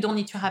there, you don't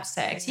need to have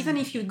sex. Even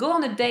if you go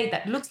on a date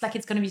that looks like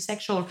it's going to be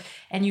sexual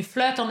and you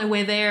flirt on the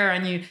way there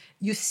and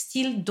you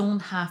still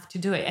don't have to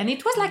do it. And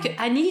it was like,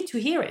 I needed to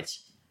hear it.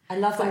 I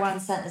love that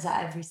consent is at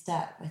every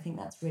step. I think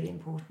that's really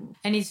important.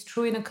 And it's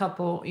true in a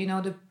couple.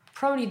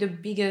 Probably the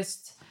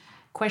biggest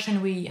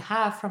question we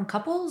have from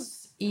couples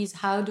is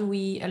how do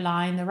we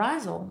align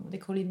arousal? They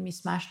call it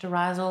mismatched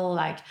arousal,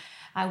 like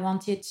I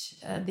want it,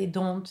 they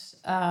don't.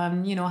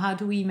 How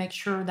do we make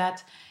sure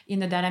that in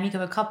the dynamic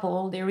of a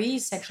couple there is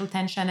sexual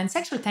tension? And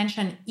sexual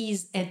tension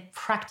is a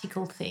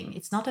practical thing.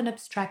 It's not an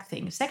abstract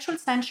thing. Sexual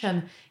tension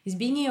is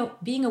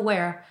being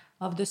aware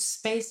of the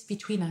space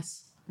between us,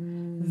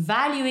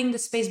 valuing the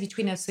space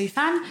between us. So if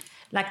I'm,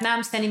 like now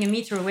I'm standing a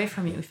meter away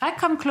from you, if I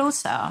come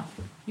closer,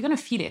 you're going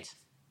to feel it.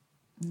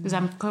 Because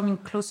I'm coming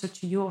closer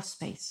to your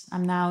space.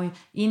 I'm now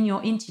in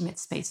your intimate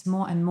space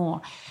more and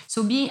more. So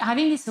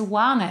having this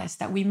awareness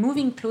that we're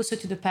moving closer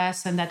to the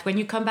person, that when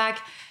you come back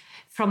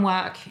from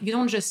work, you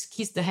don't just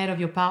kiss the head of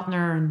your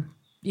partner,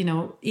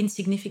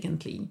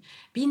 insignificantly.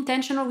 Be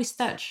intentional with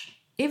touch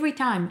every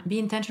time. Be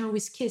intentional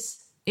with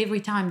kiss every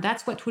time.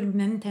 That's what will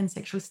maintain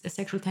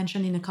sexual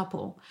tension in a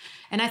couple.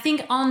 And I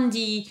think on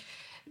the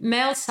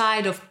male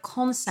side of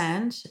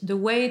consent, the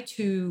way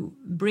to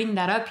bring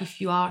that up,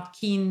 if you are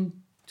keen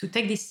to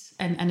take this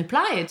and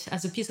apply it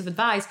as a piece of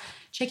advice,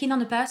 check in on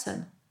the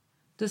person.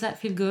 Does that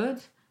feel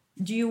good?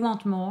 Do you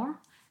want more?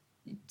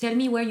 Tell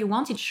me where you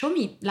want it. Show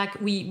me. Like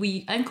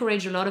we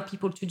encourage a lot of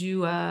people to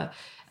do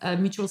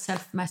mutual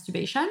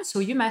self-masturbation. So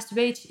you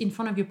masturbate in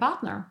front of your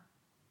partner.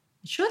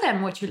 Show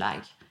them what you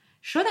like.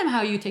 Show them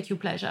how you take your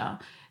pleasure.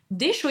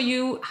 They show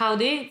you how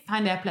they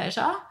find their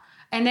pleasure.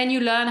 And then you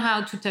learn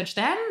how to touch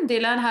them. They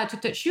learn how to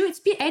touch you. It's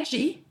be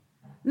edgy.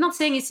 I'm not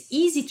saying it's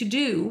easy to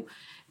do,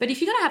 but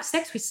if you're going to have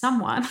sex with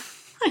someone,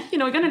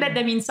 you're going to let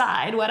them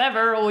inside,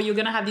 whatever, or you're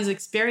going to have these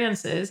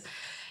experiences,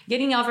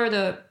 getting over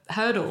the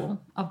hurdle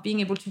of being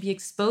able to be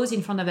exposed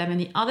in front of them. And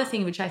the other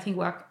thing, which I think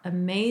work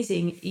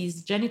amazing,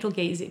 is genital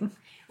gazing.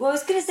 Well, I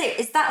was going to say,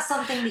 is that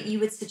something that you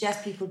would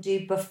suggest people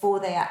do before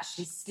they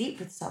actually sleep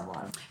with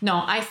someone?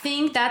 No, I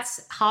think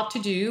that's hard to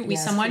do with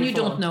someone you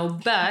don't know,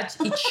 but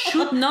it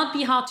should not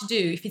be hard to do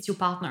if it's your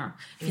partner.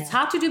 If it's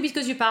hard to do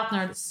because your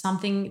partner, it's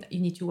something that you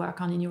need to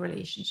work on in your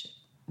relationship.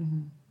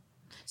 Mm-hmm.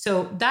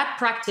 So that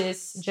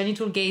practice,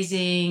 genital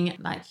gazing,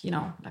 like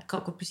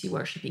cock or pussy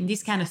worshipping,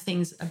 these kind of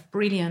things are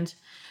brilliant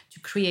to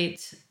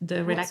create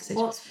the relaxation.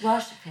 What's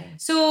worshipping?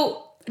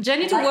 So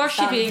genital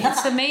worshipping,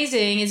 it's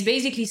amazing. It's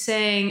basically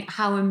saying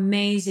how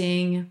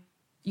amazing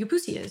your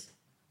pussy is.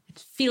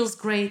 It feels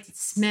great. It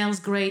smells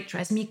great.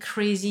 Drives me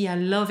crazy. I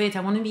love it. I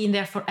want to be in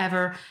there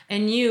forever.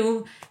 And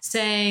you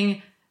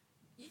saying,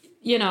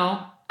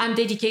 I'm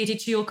dedicated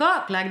to your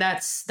cock. Like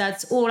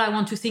that's all I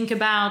want to think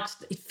about.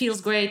 It feels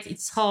great.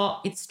 It's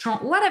hot. It's strong.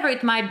 Whatever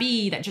it might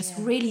be, that just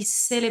really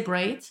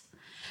celebrate,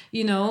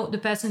 the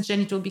person's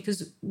genital,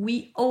 because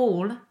we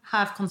all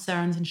have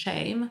concerns and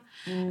shame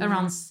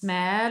around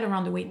smell,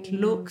 around the way it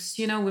looks.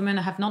 Women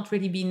have not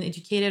really been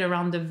educated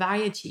around the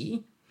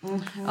variety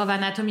of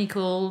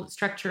anatomical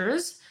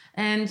structures.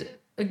 And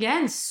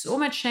again, so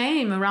much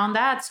shame around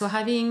that. So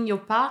having your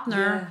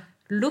partner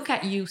look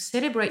at you,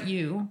 celebrate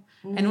you,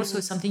 and also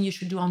something you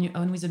should do on your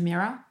own with a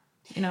mirror,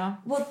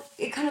 Well,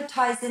 it kind of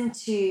ties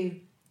into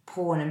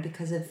porn, and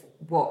because of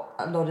what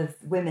a lot of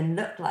women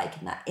look like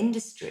in that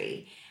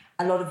industry,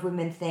 a lot of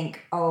women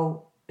think,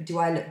 oh, do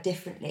I look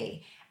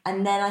differently?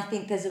 And then I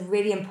think there's a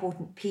really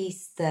important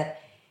piece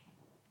that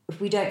if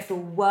we don't feel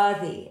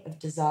worthy of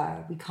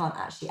desire, we can't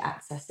actually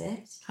access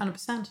it.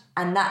 100%.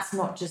 And that's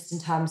not just in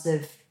terms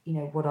of,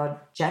 what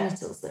our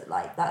genitals look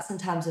like. That's in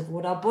terms of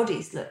what our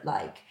bodies look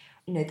like.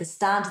 The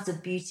standards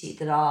of beauty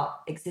that are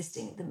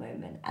existing at the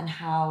moment and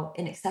how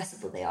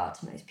inaccessible they are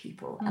to most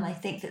people. And I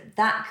think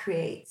that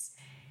creates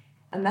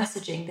a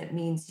messaging that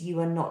means you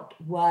are not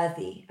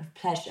worthy of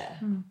pleasure.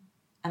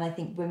 And I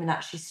think women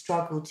actually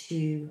struggle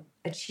to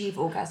achieve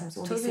orgasms,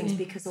 all these things,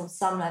 because on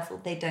some level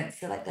they don't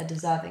feel like they're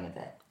deserving of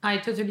it. I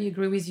totally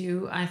agree with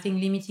you. I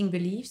think limiting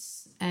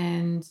beliefs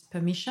and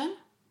permission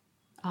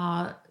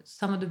are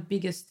some of the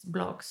biggest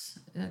blocks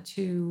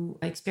to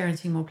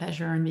experiencing more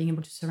pleasure and being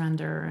able to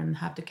surrender and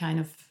have the kind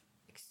of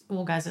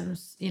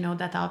orgasms,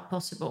 that are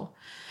possible.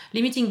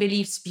 Limiting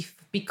beliefs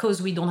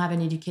because we don't have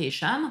an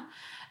education.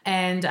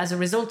 And as a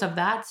result of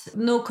that,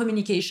 no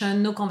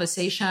communication, no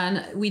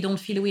conversation. We don't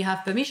feel we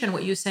have permission.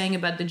 What you're saying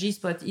about the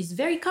G-spot is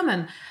very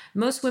common.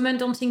 Most women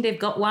don't think they've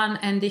got one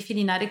and they feel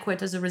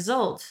inadequate as a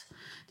result.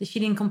 They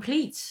feel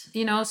incomplete,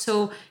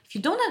 So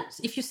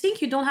if you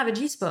think you don't have a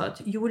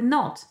G-spot, you will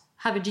not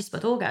have a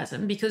G-spot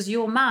orgasm, because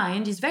your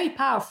mind is very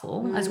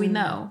powerful, as we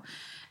know.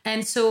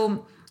 And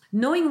so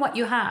knowing what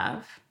you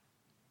have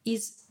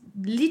is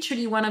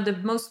literally one of the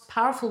most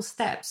powerful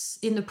steps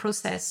in the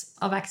process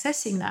of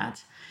accessing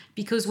that.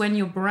 Because when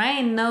your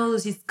brain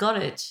knows it's got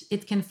it,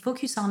 it can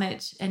focus on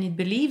it and it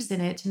believes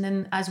in it. And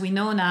then, as we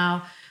know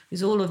now,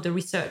 with all of the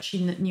research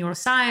in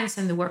neuroscience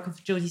and the work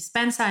of Joe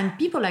Dispenza and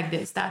people like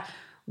this, that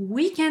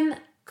we can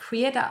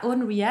create our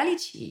own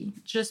reality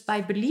just by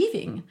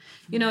believing.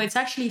 It's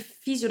actually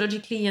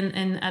physiologically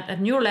and at a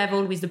neural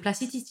level, with the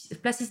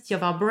plasticity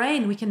of our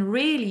brain, we can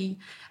really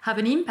have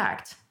an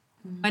impact.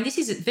 And this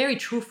is very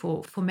true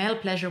for male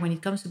pleasure when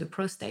it comes to the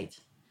prostate.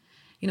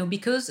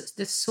 Because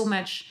there's so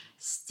much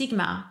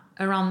stigma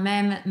around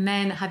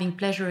men having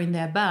pleasure in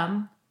their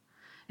bum,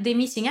 they're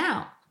missing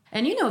out.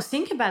 And,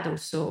 think about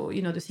also,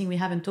 the thing we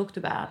haven't talked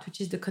about,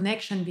 which is the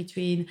connection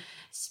between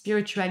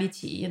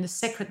spirituality and the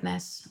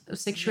sacredness of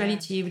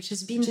sexuality, which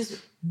has been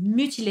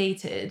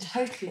mutilated.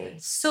 Totally.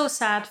 So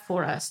sad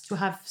for us to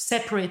have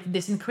separated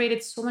this and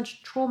created so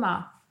much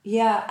trauma.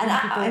 Yeah. And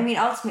I mean,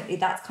 ultimately,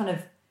 that's kind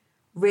of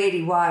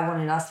really why I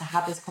wanted us to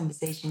have this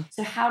conversation.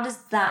 So how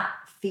does that,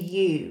 for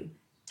you,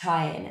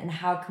 tie in? And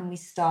how can we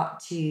start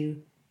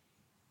to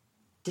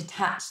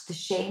detach the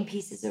shame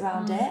pieces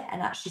around it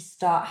and actually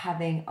start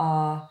having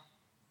our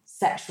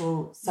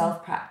sexual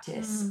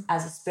self-practice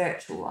as a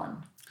spiritual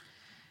one?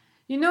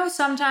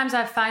 Sometimes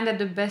I find that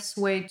the best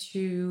way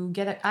to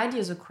get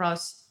ideas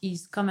across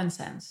is common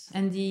sense.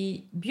 And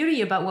the beauty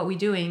about what we're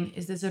doing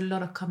is there's a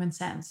lot of common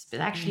sense, but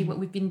actually what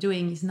we've been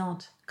doing is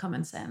not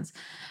common sense.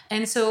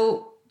 And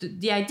so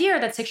the idea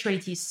that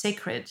sexuality is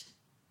sacred,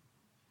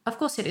 of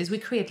course it is. We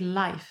create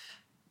life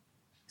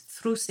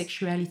through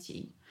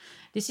sexuality.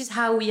 This is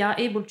how we are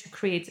able to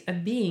create a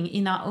being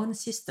in our own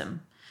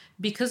system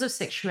because of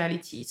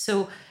sexuality.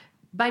 So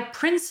by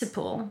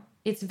principle,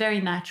 It's very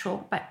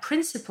natural. By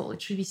principle,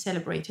 it should be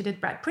celebrated. And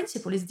by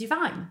principle, is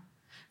divine.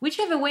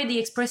 Whichever way the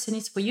expression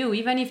is for you,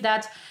 even if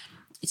that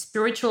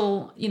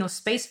spiritual,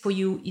 space for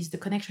you is the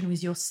connection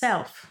with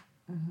yourself,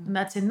 and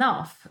that's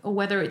enough. Or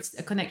whether it's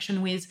a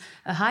connection with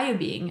a higher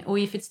being, or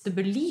if it's the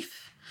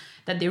belief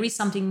that there is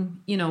something,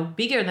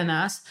 bigger than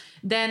us,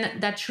 then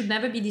that should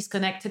never be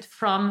disconnected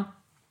from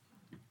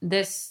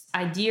this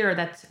idea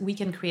that we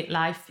can create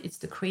life. It's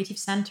the creative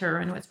center.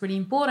 And what's really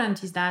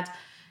important is that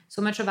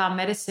so much of our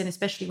medicine,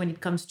 especially when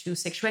it comes to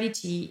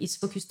sexuality, is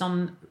focused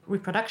on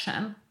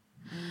reproduction.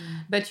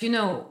 But,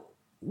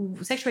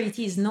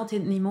 sexuality is not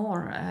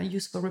anymore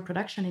used for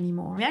reproduction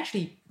anymore. We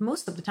actually,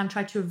 most of the time,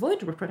 try to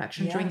avoid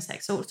reproduction during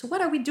sex. So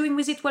what are we doing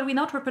with it while we're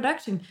not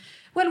reproducing?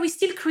 Well, we're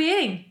still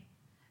creating.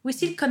 We're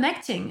still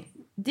connecting.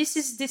 This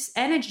is this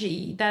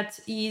energy that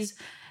is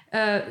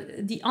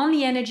the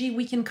only energy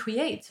we can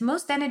create.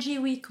 Most energy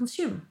we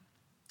consume,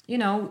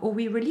 or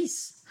we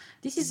release.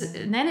 This is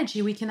an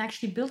energy we can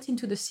actually build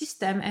into the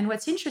system. And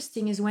what's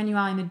interesting is when you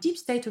are in a deep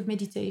state of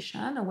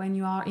meditation, or when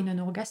you are in an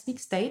orgasmic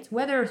state,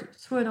 whether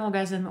through an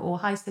orgasm or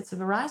high states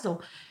of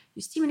arousal,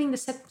 you're stimulating the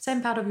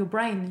same part of your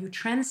brain, you're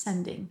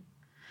transcending.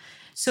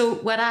 So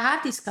what I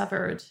have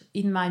discovered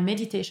in my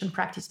meditation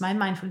practice, my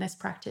mindfulness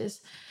practice,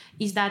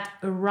 is that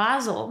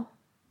arousal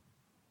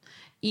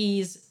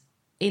is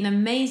an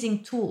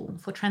amazing tool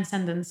for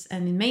transcendence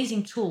and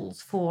amazing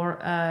tools for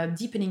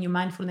deepening your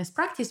mindfulness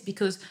practice,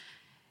 because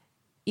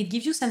it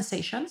gives you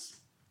sensations,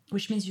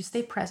 which means you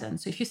stay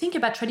present. So if you think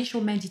about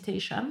traditional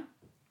meditation,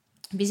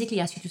 basically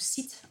asks you to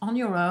sit on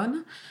your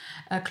own,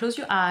 close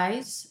your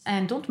eyes,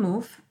 and don't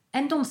move,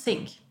 and don't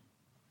think.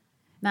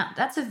 Now,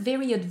 that's a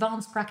very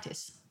advanced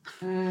practice.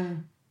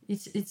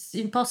 It's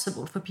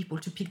impossible for people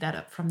to pick that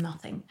up from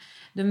nothing.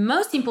 The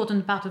most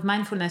important part of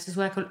mindfulness is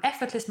what I call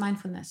effortless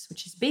mindfulness,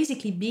 which is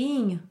basically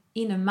being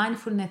in a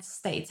mindfulness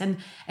state. And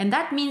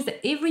that means that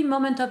every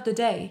moment of the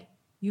day,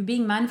 you're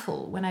being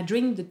mindful. When I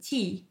drink the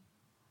tea,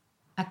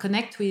 I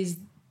connect with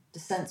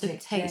the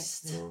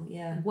taste.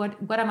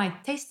 What am I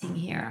tasting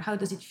here? How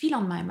does it feel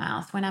on my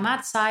mouth? When I'm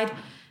outside,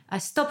 I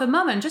stop a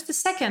moment, just a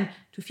second,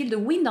 to feel the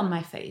wind on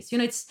my face.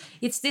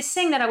 It's this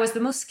thing that I was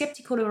the most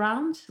skeptical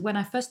around when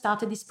I first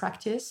started this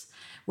practice,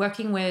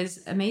 working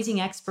with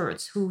amazing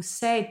experts who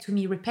said to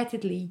me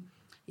repeatedly,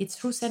 it's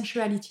through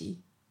sensuality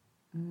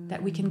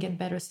that we can get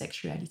better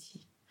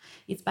sexuality.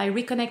 It's by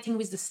reconnecting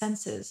with the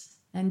senses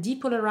and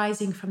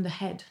depolarizing from the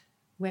head,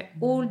 where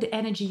all the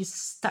energy is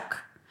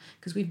stuck.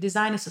 Because we've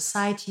designed a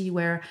society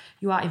where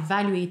you are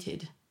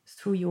evaluated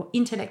through your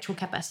intellectual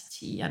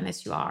capacity,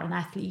 unless you are an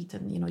athlete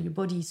and your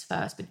body is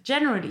first. But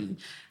generally,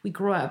 we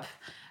grow up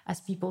as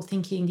people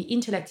thinking the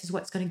intellect is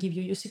what's going to give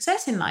you your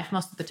success in life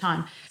most of the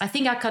time. I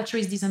think our culture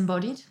is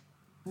disembodied,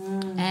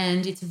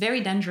 and it's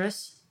very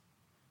dangerous,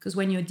 because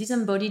when you're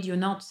disembodied, you're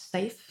not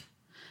safe.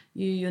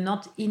 You're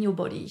not in your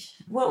body.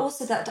 Well,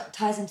 also that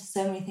ties into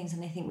so many things,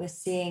 and I think we're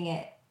seeing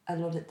it a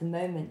lot at the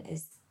moment,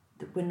 is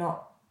that we're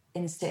not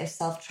in a state of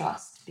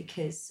self-trust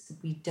because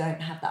we don't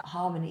have that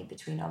harmony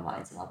between our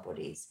minds and our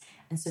bodies.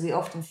 And so we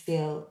often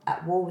feel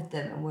at war with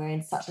them, and we're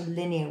in such a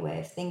linear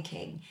way of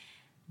thinking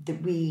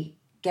that we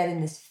get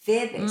in this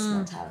fear-based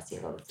mentality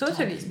a lot of the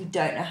time, because we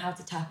don't know how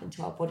to tap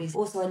into our bodies.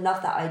 Also, I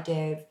love that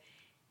idea of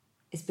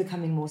it's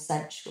becoming more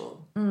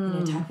sensual,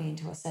 tapping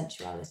into our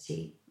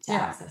sensuality to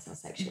access our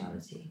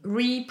sexuality.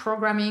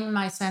 Reprogramming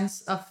my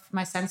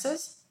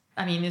senses.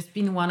 I mean, it's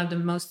been one of the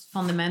most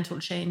fundamental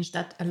change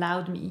that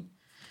allowed me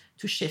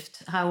to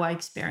shift how I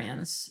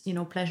experience,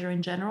 pleasure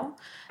in general.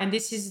 And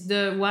this is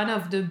one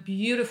of the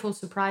beautiful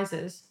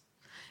surprises,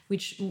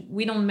 which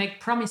we don't make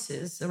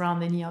promises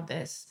around any of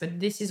this, but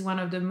this is one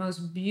of the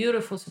most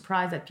beautiful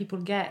surprises that people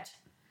get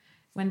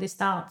when they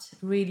start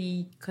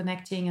really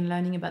connecting and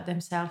learning about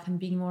themselves and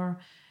being more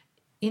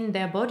in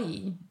their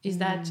body, is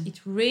that it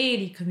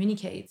really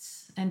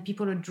communicates, and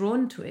people are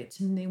drawn to it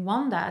and they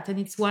want that. And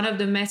it's one of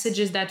the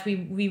messages that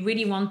we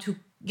really want to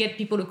get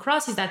people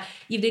across, is that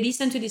if they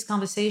listen to this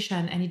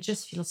conversation and it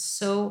just feels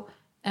so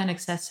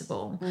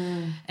inaccessible,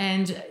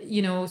 and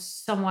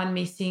someone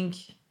may think,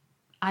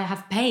 I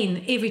have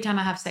pain every time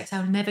I have sex,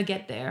 I'll never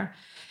get there.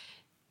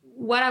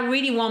 What I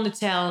really want to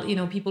tell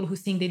people who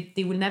think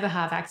they will never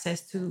have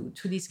access to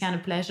this kind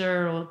of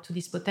pleasure or to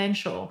this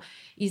potential,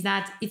 is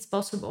that it's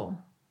possible,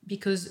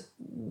 because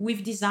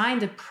we've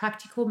designed a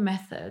practical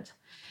method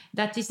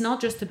that is not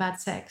just about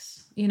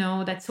sex,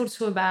 that's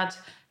also about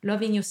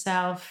loving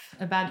yourself,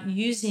 about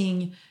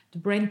using the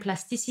brain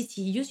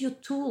plasticity. Use your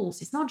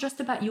tools. It's not just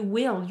about your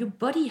will. Your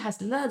body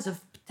has loads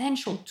of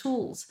potential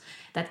tools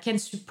that can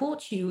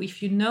support you,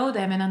 if you know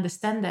them and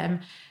understand them,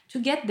 to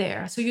get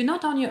there. So you're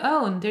not on your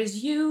own.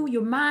 There's you,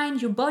 your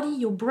mind, your body,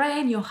 your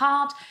brain, your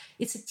heart.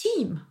 It's a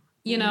team,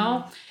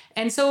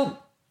 And so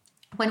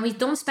when we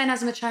don't spend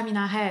as much time in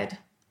our head,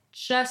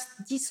 just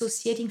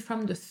dissociating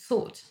from the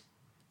thought,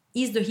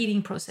 is the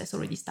healing process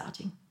already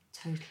starting.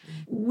 Totally.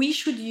 We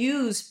should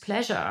use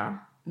pleasure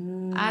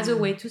as a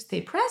way to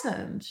stay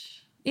present.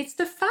 It's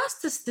the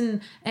fastest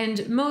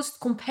and most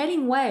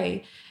compelling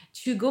way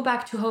to go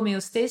back to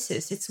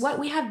homeostasis. It's what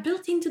we have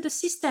built into the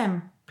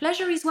system.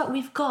 Pleasure is what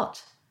we've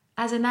got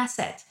as an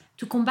asset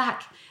to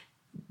combat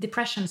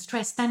depression,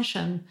 stress,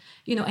 tension,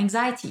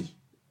 anxiety.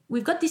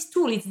 We've got this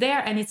tool. It's there,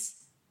 and it's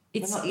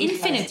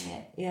infinite.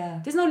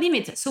 Yeah. There's no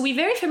limit. So we're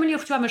very familiar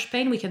with how much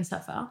pain we can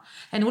suffer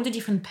and all the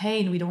different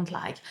pain we don't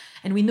like.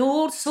 And we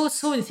know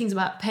so many things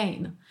about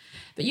pain.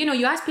 But,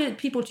 you ask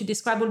people to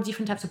describe all the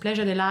different types of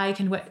pleasure they like,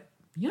 and a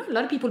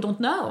lot of people don't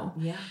know.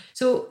 Yeah.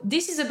 So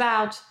this is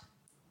about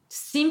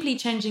simply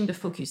changing the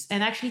focus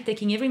and actually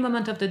taking every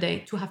moment of the day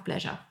to have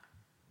pleasure.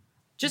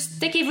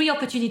 Just take every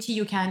opportunity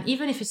you can,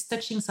 even if it's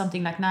touching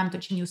something like now I'm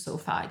touching your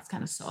sofa, it's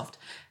kind of soft.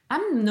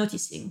 I'm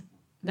noticing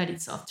that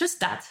it's soft. Just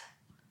that.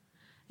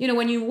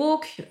 When you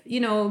walk,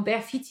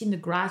 bare feet in the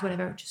grass,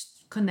 whatever,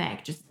 just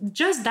connect.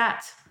 Just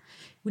that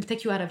will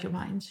take you out of your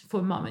mind for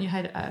a moment, your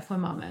head for a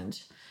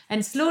moment.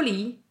 And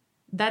slowly,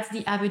 that's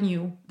the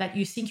avenue that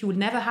you think you will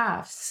never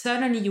have.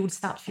 Suddenly, you will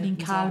start feeling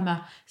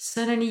calmer.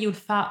 Suddenly, you'll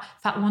start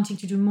wanting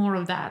to do more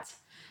of that.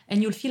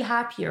 And you'll feel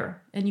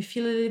happier and you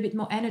feel a little bit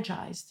more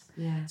energized.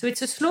 Yeah. So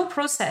it's a slow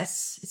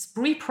process. It's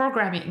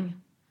reprogramming,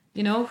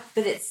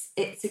 But it's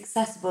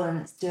accessible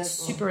and it's doable.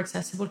 Super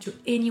accessible to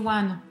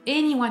anyone.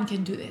 Anyone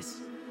can do this.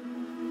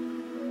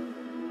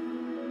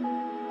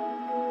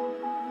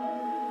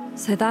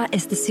 So that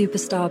is the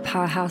superstar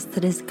powerhouse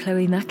that is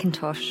Chloe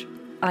Mackintosh.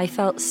 I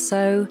felt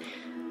so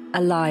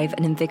alive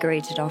and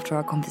invigorated after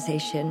our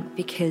conversation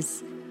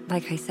because,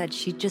 like I said,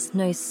 she just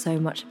knows so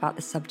much about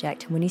the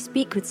subject. And when you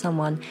speak with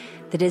someone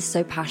that is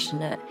so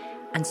passionate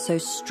and so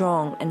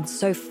strong and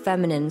so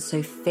feminine,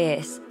 so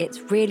fierce, it's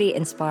really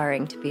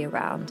inspiring to be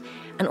around.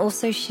 And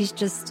also she's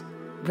just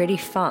really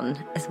fun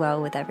as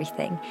well with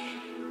everything.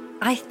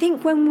 I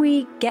think when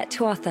we get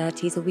to our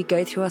 30s or we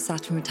go through our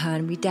Saturn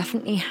return, we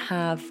definitely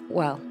have,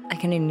 well, I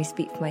can only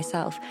speak for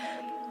myself,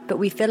 but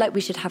we feel like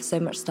we should have so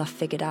much stuff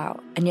figured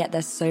out. And yet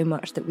there's so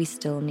much that we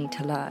still need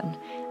to learn.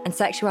 And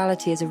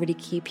sexuality is a really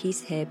key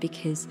piece here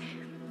because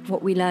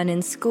what we learn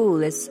in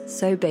school is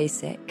so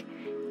basic.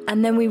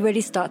 And then we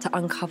really start to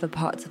uncover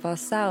parts of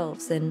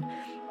ourselves and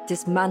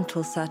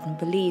dismantle certain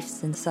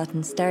beliefs and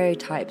certain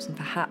stereotypes. And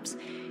perhaps,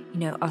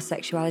 our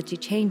sexuality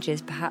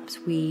changes. Perhaps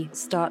we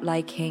start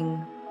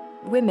liking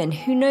women.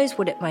 Who knows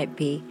what it might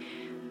be?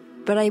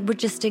 But I would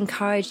just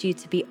encourage you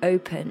to be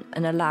open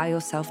and allow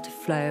yourself to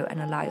flow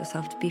and allow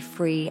yourself to be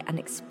free and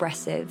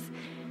expressive,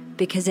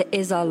 because it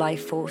is our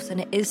life force and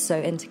it is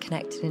so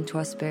interconnected into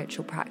our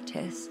spiritual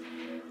practice.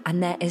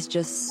 And there is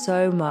just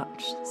so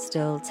much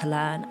still to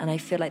learn. And I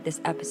feel like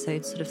this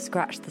episode sort of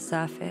scratched the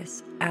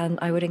surface. And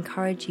I would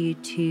encourage you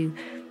to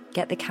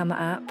get the Kama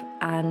app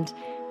and,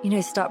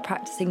 start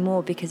practicing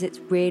more, because it's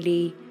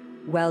really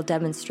well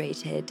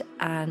demonstrated.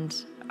 And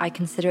I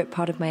consider it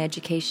part of my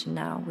education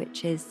now,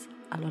 which is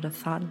a lot of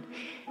fun.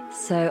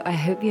 So I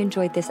hope you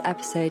enjoyed this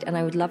episode, and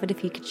I would love it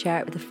if you could share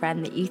it with a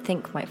friend that you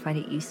think might find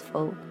it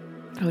useful.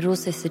 I would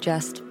also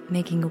suggest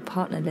making your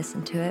partner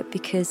listen to it,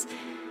 because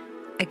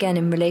again,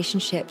 in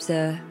relationships,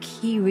 a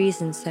key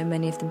reason so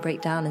many of them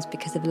break down is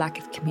because of lack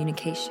of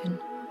communication.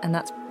 And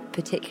that's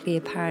particularly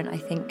apparent, I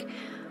think,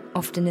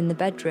 often in the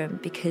bedroom,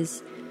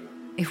 because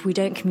if we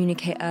don't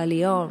communicate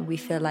early on, we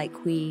feel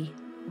like we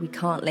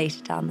can't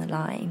later down the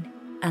line.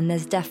 And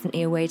there's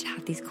definitely a way to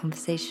have these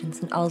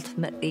conversations. And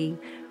ultimately,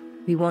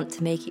 we want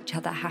to make each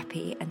other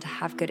happy and to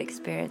have good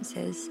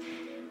experiences.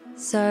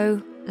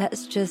 So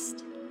let's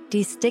just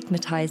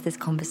destigmatize this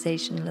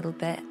conversation a little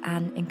bit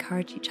and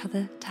encourage each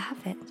other to have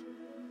it.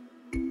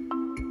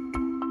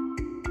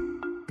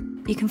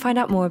 You can find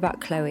out more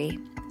about Chloe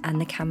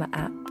and the Kama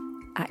app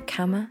at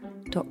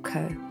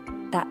kama.co.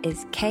 That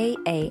is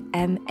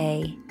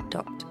KAMA.co.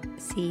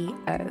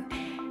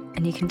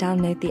 And you can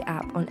download the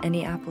app on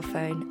any Apple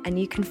phone. And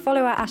you can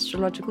follow our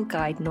astrological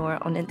guide, Nora,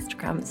 on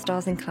Instagram at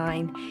Stars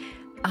Incline.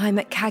 I'm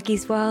at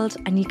Kaggy's World,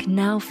 and you can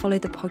now follow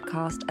the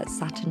podcast at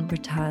Saturn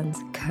Returns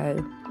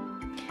Co.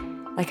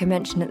 Like I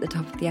mentioned at the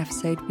top of the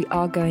episode, we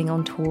are going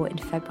on tour in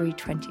February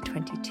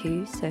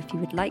 2022. So if you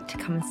would like to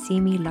come and see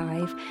me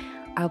live,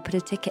 I'll put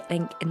a ticket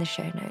link in the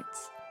show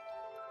notes.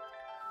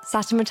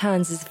 Saturn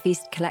Returns is a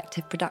Feast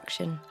Collective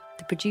production.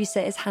 The producer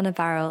is Hannah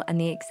Varrell, and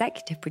the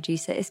executive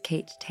producer is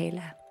Kate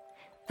Taylor.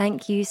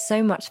 Thank you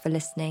so much for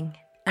listening,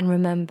 and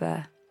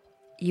remember,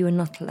 you are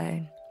not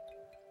alone.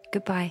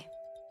 Goodbye.